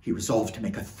he resolved to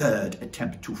make a third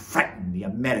attempt to frighten the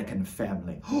American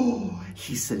family.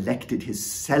 He selected his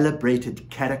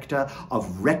celebrated character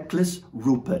of Reckless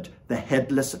Rupert, the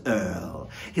Headless Earl.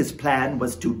 His plan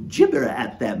was to gibber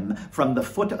at them from the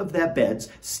foot of their beds,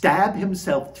 stab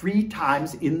himself 3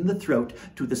 times in the throat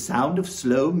to the sound of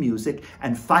slow music,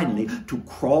 and finally to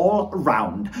crawl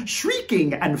around,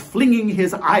 shrieking and flinging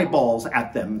his eyeballs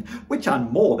at them, which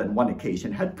on more than one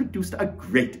occasion had produced a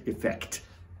great effect.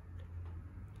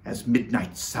 As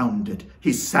midnight sounded,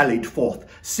 he sallied forth,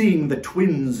 seeing the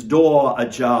twins' door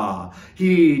ajar.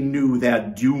 He knew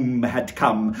their doom had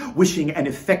come. Wishing an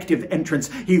effective entrance,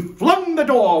 he flung the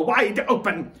door wide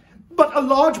open. but a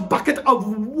large bucket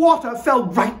of water fell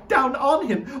right down on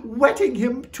him, wetting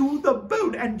him to the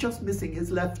bone and just missing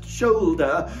his left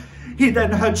shoulder. He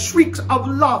then heard shrieks of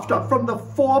laughter from the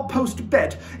four-post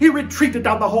bed. He retreated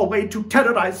down the hallway to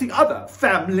terrorize the other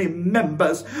family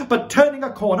members, but turning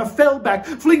a corner, fell back,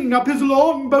 flinging up his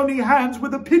long, bony hands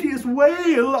with a piteous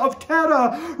wail of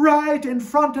terror. Right in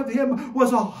front of him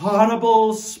was a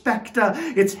horrible spectre.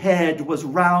 Its head was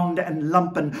round and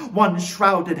lumpen. One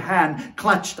shrouded hand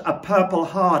clutched a purple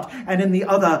heart, and in the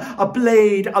other a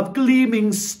blade of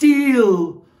gleaming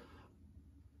steel.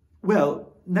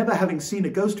 Well, never having seen a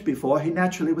ghost before, he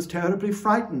naturally was terribly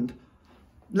frightened.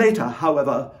 Later,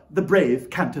 however, the brave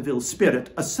Canterville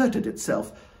spirit asserted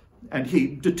itself, and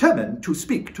he determined to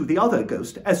speak to the other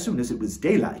ghost as soon as it was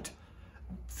daylight,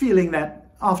 feeling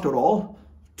that, after all,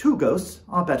 2 ghosts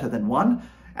are better than 1,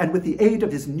 and with the aid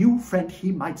of his new friend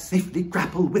he might safely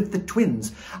grapple with the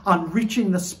twins. On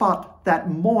reaching the spot that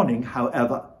morning,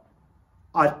 however,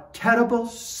 a terrible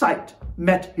sight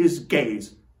met his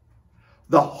gaze.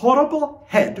 The horrible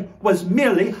head was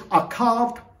merely a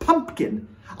carved pumpkin.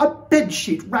 A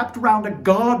bedsheet wrapped round a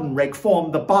garden rake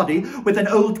formed the body, with an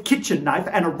old kitchen knife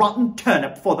and a rotten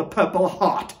turnip for the purple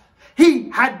heart. He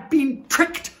had been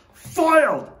tricked,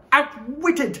 foiled,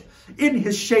 outwitted. In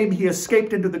his shame he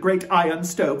escaped into the great iron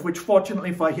stove, which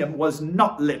fortunately for him was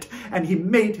not lit, and he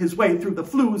made his way through the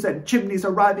flues and chimneys,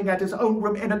 arriving at his own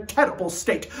room in a terrible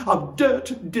state of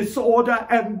dirt, disorder,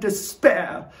 and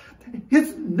despair.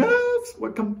 His nerves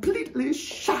were completely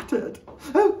shattered.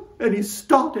 Oh, and he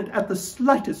started at the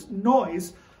slightest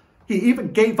noise. He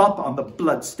even gave up on the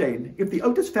bloodstain. If the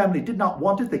Otis family did not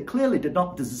want it, they clearly did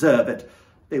not deserve it.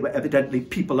 They were evidently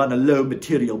people on a low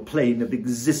material plane of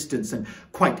existence and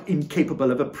quite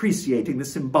incapable of appreciating the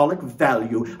symbolic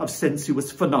value of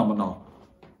sensuous phenomena.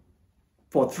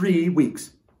 For 3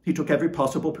 weeks, he took every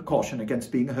possible precaution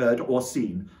against being heard or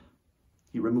seen.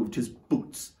 He removed his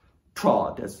boots,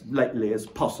 trod as lightly as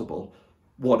possible,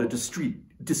 wore a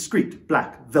discreet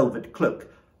black velvet cloak,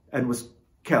 and was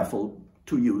careful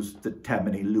to use the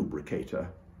Tammany lubricator.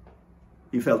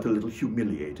 He felt a little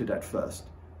humiliated at first,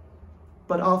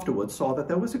 but afterwards saw that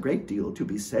there was a great deal to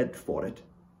be said for it.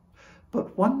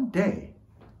 But one day,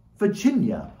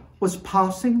 Virginia was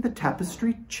passing the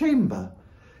tapestry chamber.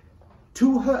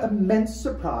 To her immense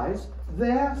surprise,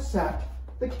 there sat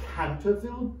the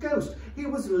Canterville ghost. He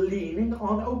was leaning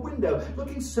on a window,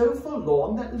 looking so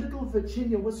forlorn that little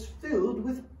Virginia was filled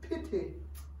with pity.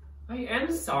 I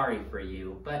am sorry for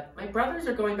you, but my brothers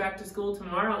are going back to school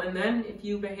tomorrow, and then if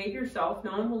you behave yourself,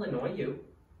 no one will annoy you.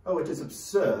 Oh, it is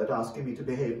absurd asking me to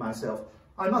behave myself.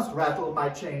 I must rattle my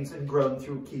chains and groan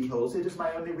through keyholes. It is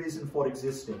my only reason for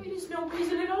existing. It is no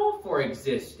reason at all for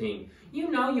existing. You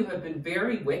know you have been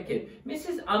very wicked.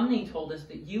 Mrs. Umney told us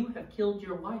that you have killed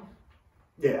your wife.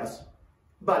 Yes,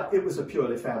 but it was a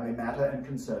purely family matter and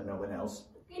concerned no one else.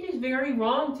 It is very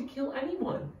wrong to kill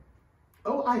anyone.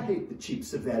 Oh, I hate the cheap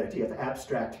severity of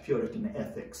abstract Puritan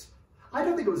ethics. I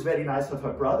don't think it was very nice of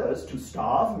her brothers to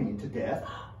starve me to death.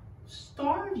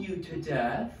 Starve you to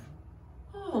death?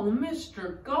 Oh,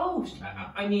 Mr. Ghost.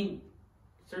 I mean,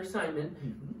 Sir Simon,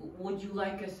 would you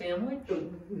like a sandwich?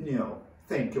 No,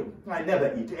 thank you. I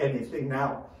never eat anything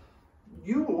now.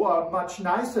 You are much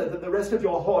nicer than the rest of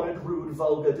your horrid, rude,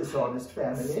 vulgar, dishonest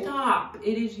family. Stop!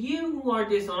 It is you who are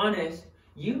dishonest.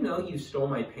 You know you stole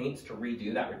my paints to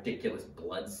redo that ridiculous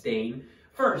blood stain.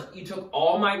 First, you took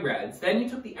all my reds, then you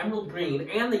took the emerald green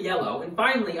and the yellow, and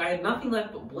finally I had nothing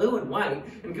left but blue and white,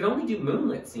 and could only do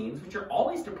moonlit scenes, which are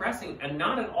always depressing and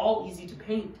not at all easy to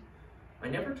paint. I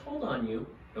never told on you,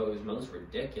 though it was most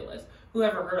ridiculous. Who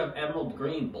ever heard of emerald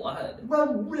green blood?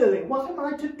 Well, really, what am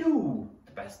I to do?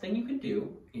 The best thing you can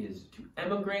do is to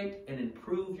emigrate and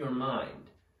improve your mind.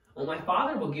 Well, my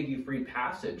father will give you free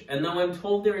passage, and though I'm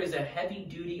told there is a heavy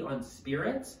duty on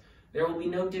spirits, there will be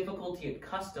no difficulty at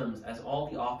customs, as all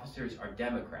the officers are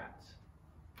Democrats.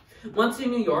 Once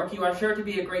in New York, you are sure to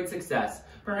be a great success.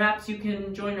 Perhaps you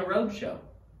can join a roadshow.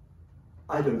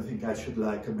 I don't think I should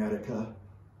like America.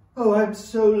 Oh, I'm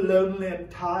so lonely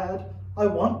and tired. I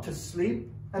want to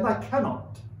sleep, and I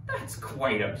cannot. That's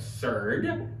quite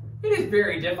absurd. It is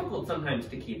very difficult sometimes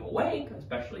to keep awake,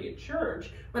 especially at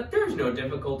church, but there's no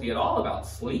difficulty at all about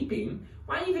sleeping.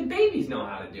 Why, even babies know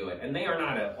how to do it, and they are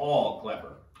not at all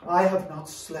clever. I have not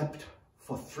slept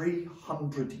for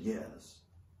 300 years.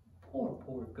 Poor,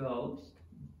 poor ghost.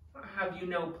 Have you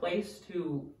no place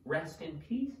to rest in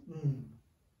peace?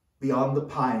 Beyond the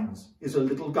pines is a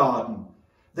little garden.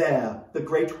 There, the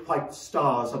great white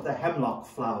stars of the hemlock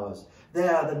flowers.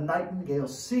 There, the nightingale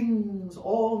sings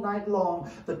all night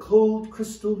long. The cold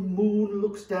crystal moon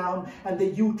looks down, and the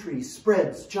yew tree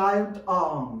spreads giant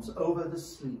arms over the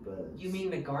sleepers. You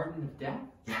mean the Garden of Death?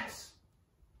 Yes.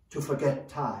 To forget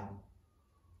time,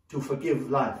 to forgive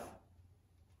life,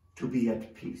 to be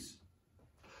at peace.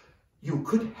 You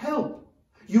could help.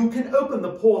 You can open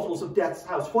the portals of death's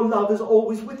house, for love is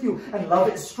always with you, and love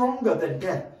is stronger than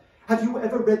death. Have you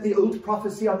ever read the old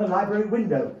prophecy on the library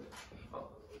window?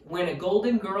 When a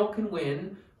golden girl can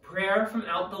win, prayer from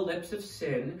out the lips of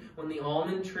sin, when the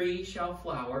almond tree shall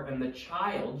flower, and the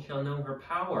child shall know her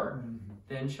power,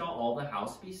 then shall all the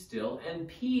house be still, and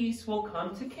peace will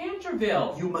come to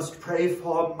Canterville. You must pray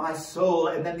for my soul,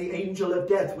 and then the angel of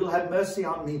death will have mercy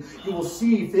on me. You will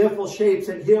see fearful shapes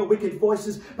and hear wicked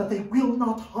voices, but they will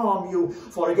not harm you,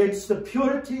 for against the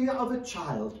purity of a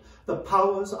child, the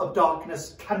powers of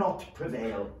darkness cannot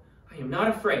prevail. I am not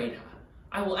afraid.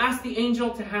 I will ask the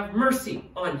angel to have mercy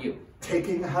on you.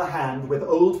 Taking her hand with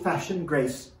old-fashioned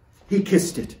grace, he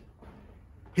kissed it.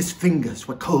 His fingers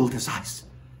were cold as ice,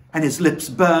 and his lips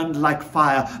burned like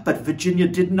fire, but Virginia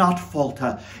did not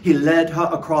falter. He led her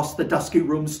across the dusky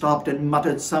room, stopped and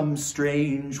muttered some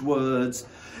strange words.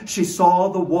 She saw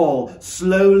the wall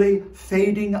slowly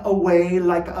fading away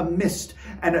like a mist,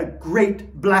 and a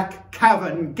great black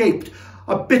cavern gaped.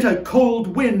 A bitter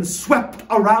cold wind swept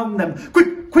around them.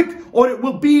 Quick, quick, or it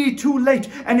will be too late.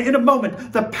 And in a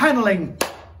moment, the paneling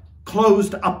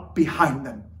closed up behind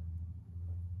them.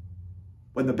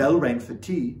 When the bell rang for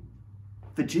tea,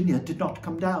 Virginia did not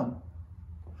come down.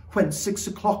 When 6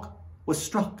 o'clock was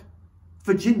struck,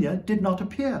 Virginia did not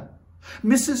appear.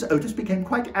 Mrs. Otis became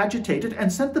quite agitated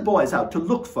and sent the boys out to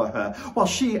look for her, while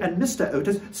she and Mr.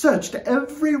 Otis searched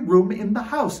every room in the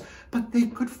house, but they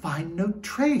could find no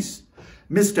trace.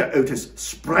 Mr. Otis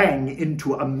sprang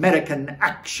into American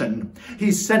action.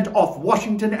 He sent off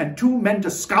Washington and 2 men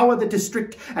to scour the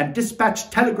district and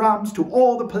dispatch telegrams to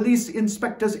all the police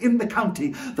inspectors in the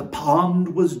county. The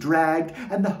pond was dragged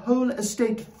and the whole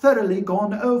estate thoroughly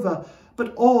gone over,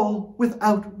 but all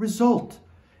without result.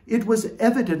 It was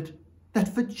evident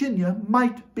that Virginia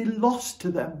might be lost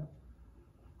to them.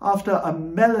 After a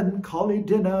melancholy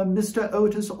dinner, Mr.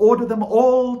 Otis ordered them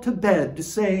all to bed,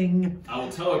 saying, I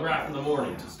will telegraph in the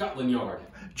morning to Scotland Yard.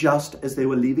 Just as they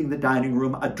were leaving the dining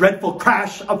room, a dreadful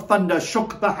crash of thunder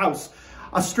shook the house.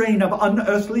 A strain of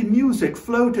unearthly music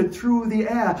floated through the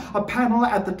air. A panel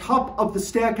at the top of the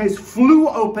staircase flew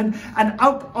open, and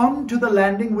out onto the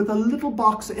landing with a little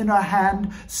box in her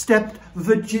hand stepped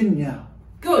Virginia.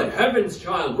 Good heavens,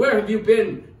 child, where have you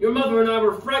been? Your mother and I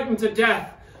were frightened to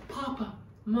death. Papa,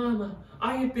 Mama,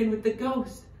 I have been with the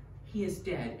ghost. He is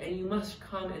dead, and you must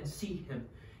come and see him.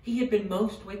 He had been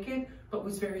most wicked, but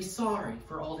was very sorry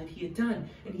for all that he had done,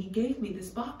 and he gave me this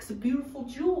box of beautiful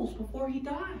jewels before he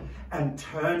died. And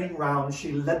turning round,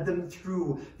 she led them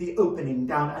through the opening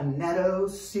down a narrow,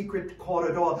 secret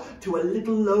corridor to a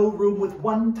little low room with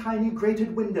one tiny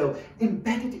grated window.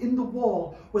 Embedded in the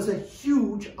wall was a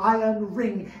huge iron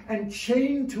ring, and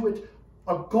chained to it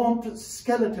a gaunt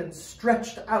skeleton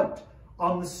stretched out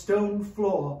on the stone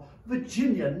floor.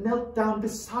 Virginia knelt down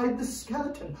beside the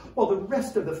skeleton while the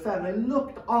rest of the family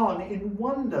looked on in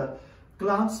wonder.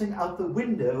 Glancing out the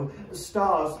window, the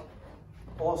stars,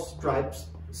 or stripes,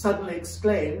 suddenly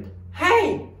exclaimed,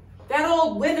 Hey! That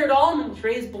old withered almond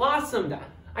tree has blossomed.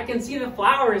 I can see the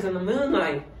flowers in the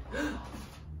moonlight.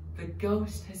 The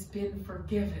ghost has been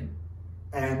forgiven.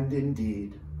 And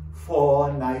indeed,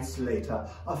 4 nights later,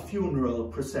 a funeral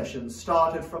procession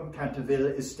started from Canterville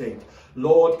Estate.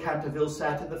 Lord Canterville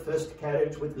sat in the first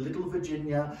carriage with little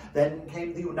Virginia. Then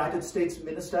came the United States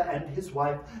minister and his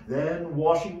wife. Then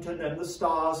Washington and the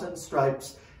Stars and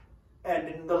Stripes. And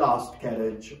in the last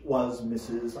carriage was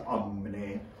Mrs.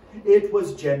 Omni. It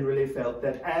was generally felt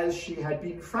that as she had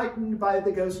been frightened by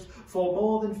the ghost for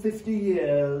more than 50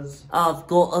 years, I've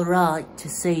got a right to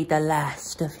see the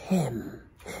last of him.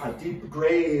 a deep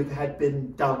grave had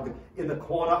been dug in the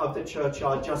corner of the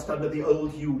churchyard just under the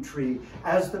old yew tree.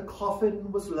 As the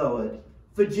coffin was lowered,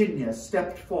 Virginia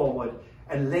stepped forward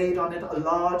and laid on it a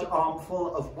large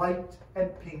armful of white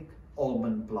and pink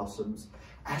almond blossoms.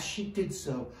 As she did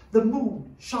so, the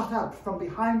moon shot out from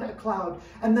behind a cloud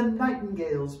and the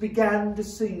nightingales began to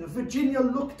sing. Virginia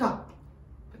looked up.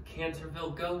 The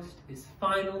Canterville ghost is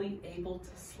finally able to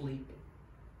sleep.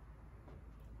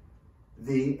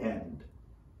 The end.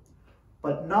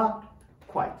 But not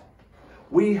quite.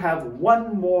 We have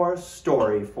one more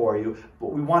story for you,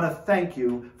 but we want to thank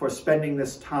you for spending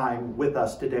this time with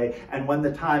us today. And when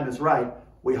the time is right,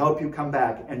 we hope you come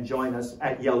back and join us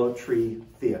at Yellow Tree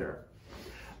Theater.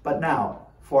 But now,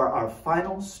 for our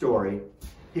final story,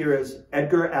 here is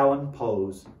Edgar Allan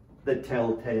Poe's The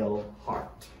Telltale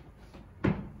Heart.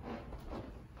 It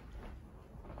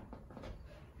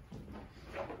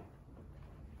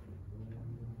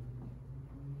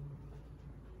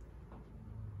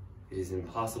is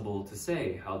impossible to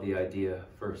say how the idea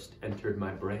first entered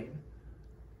my brain,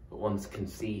 but once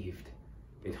conceived,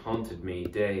 it haunted me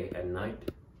day and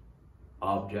night.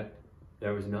 Object,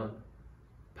 there was none.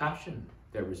 Passion,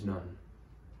 there was none.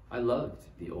 I loved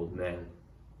the old man.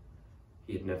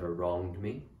 He had never wronged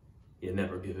me. He had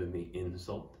never given me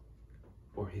insult.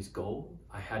 For his gold,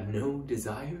 I had no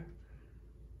desire.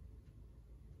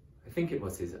 I think it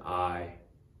was his eye.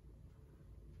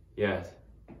 Yes.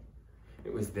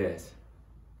 It was this.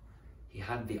 He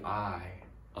had the eye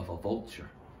of a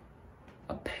vulture,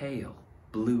 a pale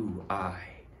blue eye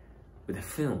with a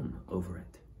film over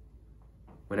it.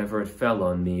 Whenever it fell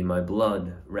on me, my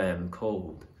blood ran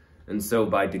cold, and so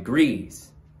by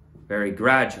degrees, very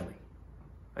gradually,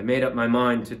 I made up my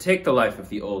mind to take the life of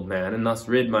the old man and thus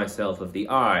rid myself of the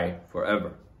eye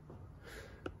forever.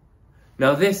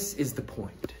 Now this is the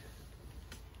point.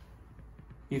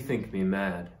 You think me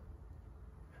mad.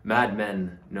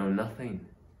 Madmen know nothing.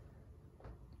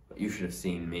 But you should have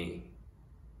seen me.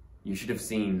 You should have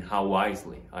seen how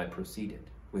wisely I proceeded,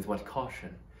 with what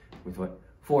caution, with what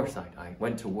foresight I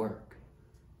went to work.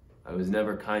 I was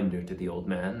never kinder to the old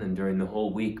man than during the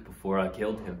whole week before I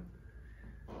killed him.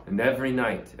 And every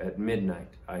night at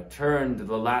midnight, I turned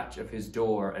the latch of his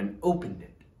door and opened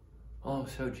it, oh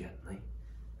so gently.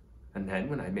 And then,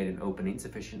 when I made an opening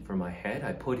sufficient for my head,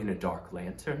 I put in a dark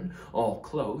lantern, all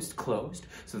closed,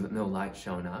 so that no light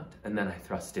shone out, and then I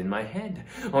thrust in my head.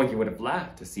 Oh, you would have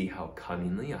laughed to see how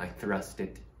cunningly I thrust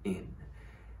it in.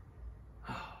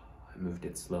 Oh, I moved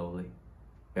it slowly,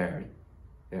 very,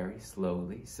 very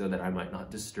slowly, so that I might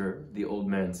not disturb the old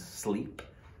man's sleep.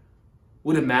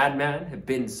 Would a madman have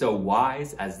been so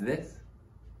wise as this?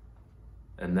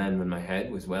 And then, when my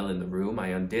head was well in the room, I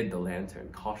undid the lantern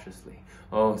cautiously.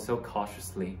 Oh, so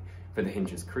cautiously, for the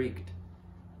hinges creaked.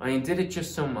 I undid it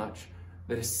just so much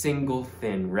that a single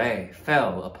thin ray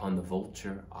fell upon the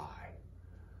vulture eye.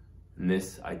 And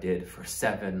this I did for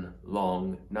 7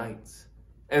 long nights.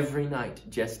 Every night,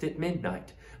 just at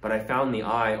midnight, but I found the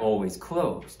eye always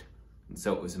closed. And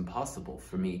so it was impossible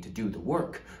for me to do the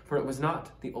work, for it was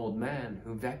not the old man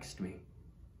who vexed me,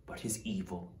 but his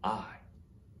evil eye.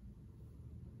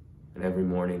 And every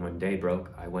morning when day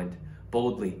broke, I went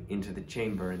boldly into the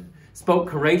chamber and spoke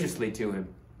courageously to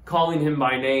him, calling him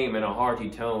by name in a hearty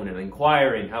tone and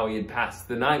inquiring how he had passed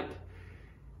the night.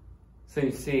 So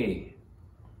you see,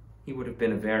 he would have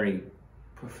been a very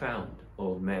profound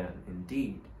old man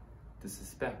indeed to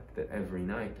suspect that every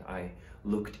night I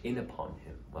looked in upon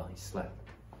him while he slept.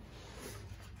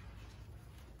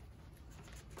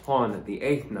 Upon the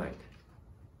 8th night,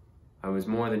 I was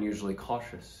more than usually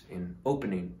cautious in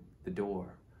opening the door.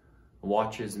 A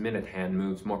watch's minute hand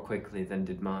moves more quickly than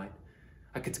did mine.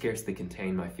 I could scarcely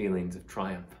contain my feelings of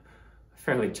triumph. I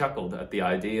fairly chuckled at the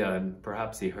idea, and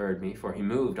perhaps he heard me, for he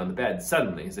moved on the bed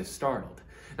suddenly as if startled.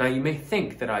 Now you may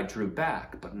think that I drew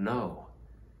back, but no.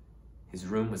 His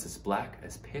room was as black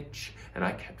as pitch, and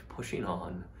I kept pushing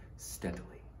on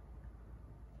steadily.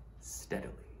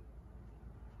 Steadily.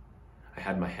 I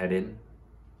had my head in,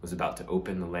 was about to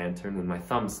open the lantern when my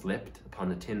thumb slipped upon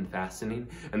the tin fastening,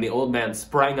 and the old man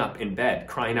sprang up in bed,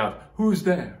 crying out, "Who's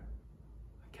there?"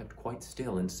 I kept quite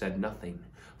still and said nothing.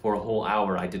 For a whole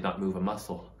hour I did not move a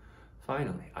muscle.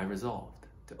 Finally, I resolved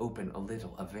to open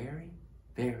a very,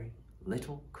 very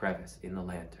little crevice in the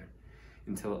lantern,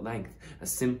 until at length a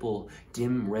simple,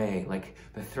 dim ray, like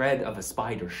the thread of a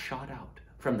spider, shot out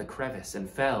from the crevice and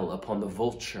fell upon the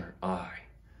vulture eye.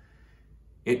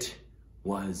 It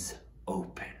was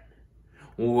open.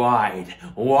 Wide,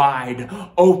 wide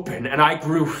open, and I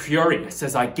grew furious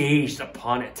as I gazed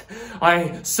upon it.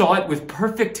 I saw it with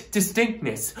perfect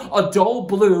distinctness, a dull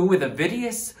blue with a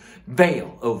vitreous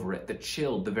veil over it that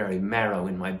chilled the very marrow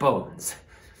in my bones.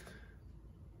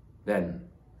 Then,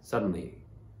 suddenly,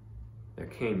 there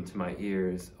came to my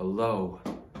ears a low,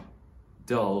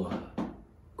 dull,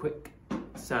 quick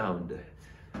sound,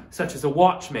 such as a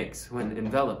watch makes when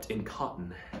enveloped in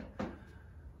cotton.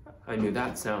 I knew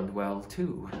that sound well,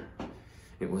 too.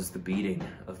 It was the beating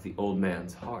of the old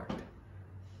man's heart.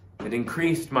 It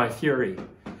increased my fury,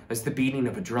 as the beating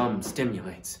of a drum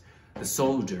stimulates the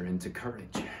soldier into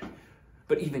courage.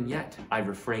 But even yet, I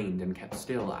refrained and kept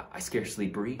still. I scarcely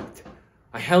breathed.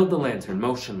 I held the lantern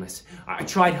motionless. I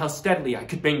tried how steadily I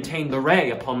could maintain the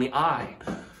ray upon the eye.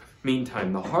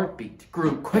 Meantime, the heartbeat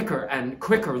grew quicker and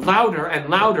quicker, louder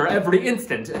and louder every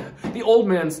instant. The old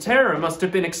man's terror must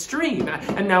have been extreme,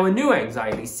 and now a new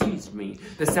anxiety seized me.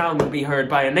 The sound would be heard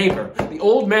by a neighbor. The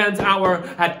old man's hour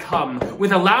had come.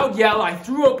 With a loud yell, I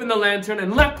threw open the lantern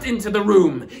and leapt into the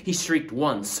room. He shrieked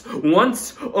once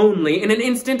only. In an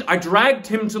instant, I dragged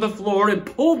him to the floor and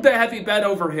pulled the heavy bed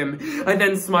over him. I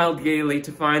then smiled gaily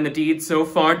to find the deed so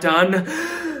far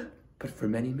done. But for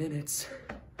many minutes,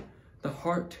 the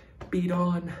heart beat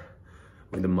on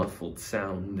with a muffled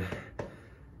sound.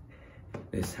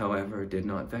 This, however, did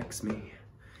not vex me.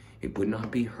 It would not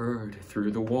be heard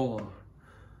through the wall.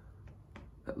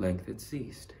 At length it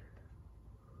ceased.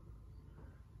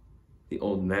 The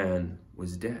old man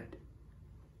was dead.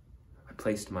 I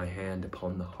placed my hand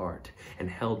upon the heart and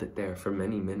held it there for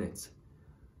many minutes.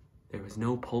 There was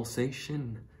no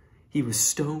pulsation. He was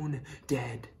stone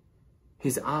dead.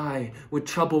 His eye would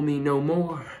trouble me no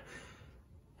more.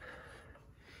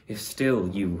 If still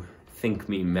you think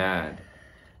me mad,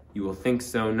 you will think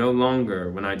so no longer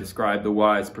when I describe the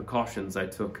wise precautions I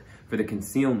took for the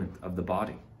concealment of the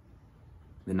body.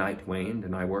 The night waned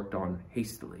and I worked on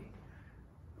hastily.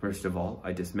 First of all,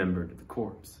 I dismembered the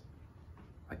corpse.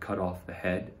 I cut off the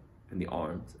head and the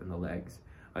arms and the legs.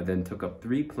 I then took up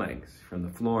 3 planks from the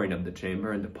flooring of the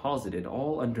chamber and deposited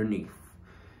all underneath.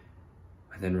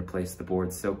 I then replaced the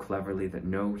boards so cleverly that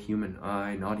no human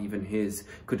eye, not even his,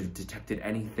 could have detected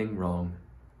anything wrong.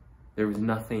 There was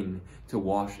nothing to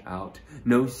wash out,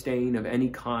 no stain of any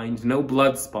kind, no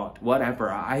blood spot,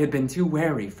 whatever. I had been too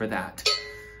wary for that.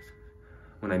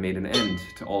 When I made an end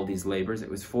to all these labors, it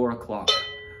was 4 o'clock,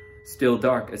 still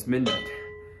dark as midnight.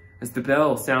 As the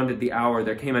bell sounded the hour,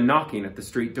 there came a knocking at the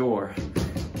street door.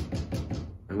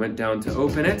 I went down to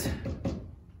open it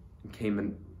and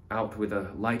came out with a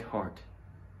light heart.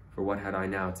 For what had I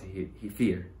now to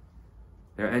fear?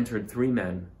 There entered 3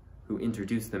 men who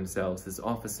introduced themselves as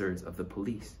officers of the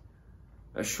police.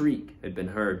 A shriek had been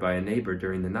heard by a neighbor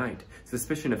during the night.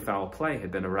 Suspicion of foul play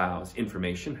had been aroused.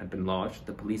 Information had been lodged at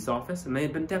the police office, and they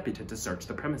had been deputed to search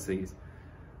the premises.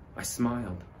 I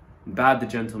smiled and bade the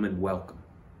gentleman welcome.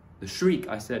 The shriek,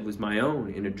 I said, was my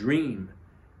own in a dream.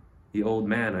 The old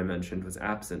man I mentioned was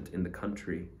absent in the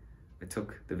country. I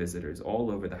took the visitors all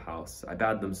over the house. I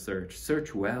bade them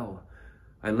search well.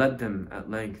 I led them at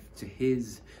length to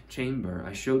his chamber.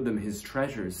 I showed them his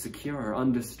treasures, secure,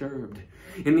 undisturbed.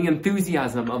 In the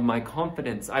enthusiasm of my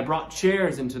confidence, I brought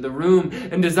chairs into the room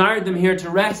and desired them here to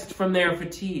rest from their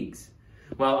fatigues,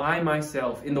 while I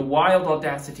myself, in the wild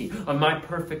audacity of my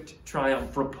perfect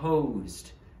triumph,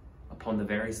 reposed upon the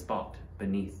very spot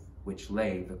beneath which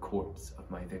lay the corpse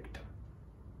of my victim.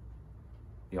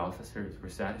 The officers were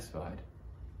satisfied.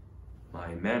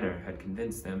 My manner had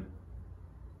convinced them.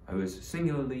 I was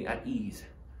singularly at ease.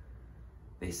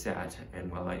 They sat,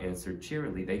 and while I answered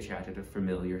cheerily, they chatted of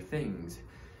familiar things.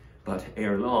 But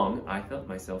ere long, I felt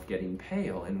myself getting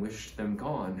pale and wished them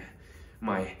gone.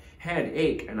 My head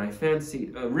ached, and I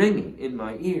fancied a ringing in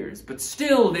my ears. But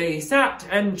still they sat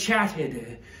and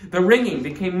chatted. The ringing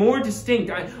became more distinct.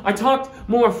 I talked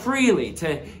more freely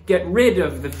to get rid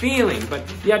of the feeling, but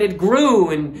yet it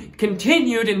grew and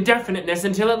continued indefiniteness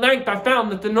until at length I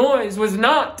found that the noise was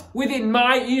not within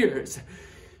my ears.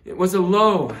 It was a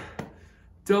low,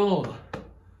 dull,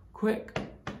 quick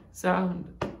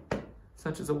sound,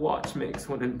 such as a watch makes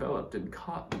when enveloped in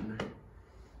cotton.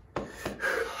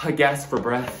 I gasped for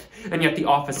breath, and yet the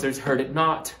officers heard it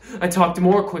not. I talked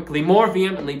more quickly, more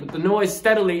vehemently, but the noise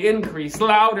steadily increased,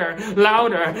 louder,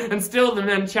 louder, and still the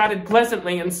men chatted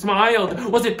pleasantly and smiled.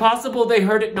 Was it possible they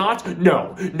heard it not?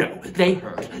 No, they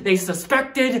heard. They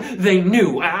suspected, they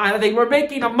knew. They were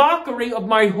making a mockery of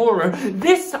my horror.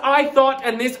 This I thought,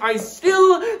 and this I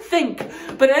still think.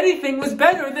 But anything was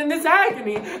better than this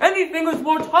agony. Anything was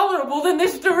more tolerable than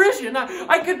this derision.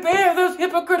 I could bear those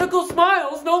hypocritical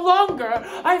smiles no longer.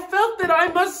 I felt that I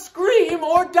must scream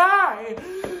or die.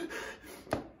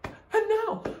 And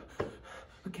now,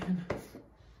 again,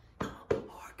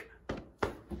 hark.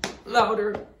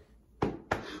 Louder.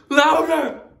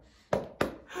 Louder.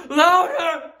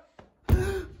 Louder.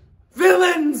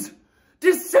 Villains,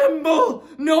 dissemble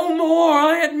no more.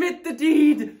 I admit the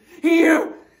deed.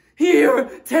 Here,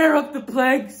 tear up the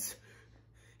plagues.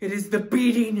 It is the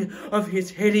beating of his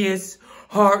hideous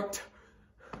heart.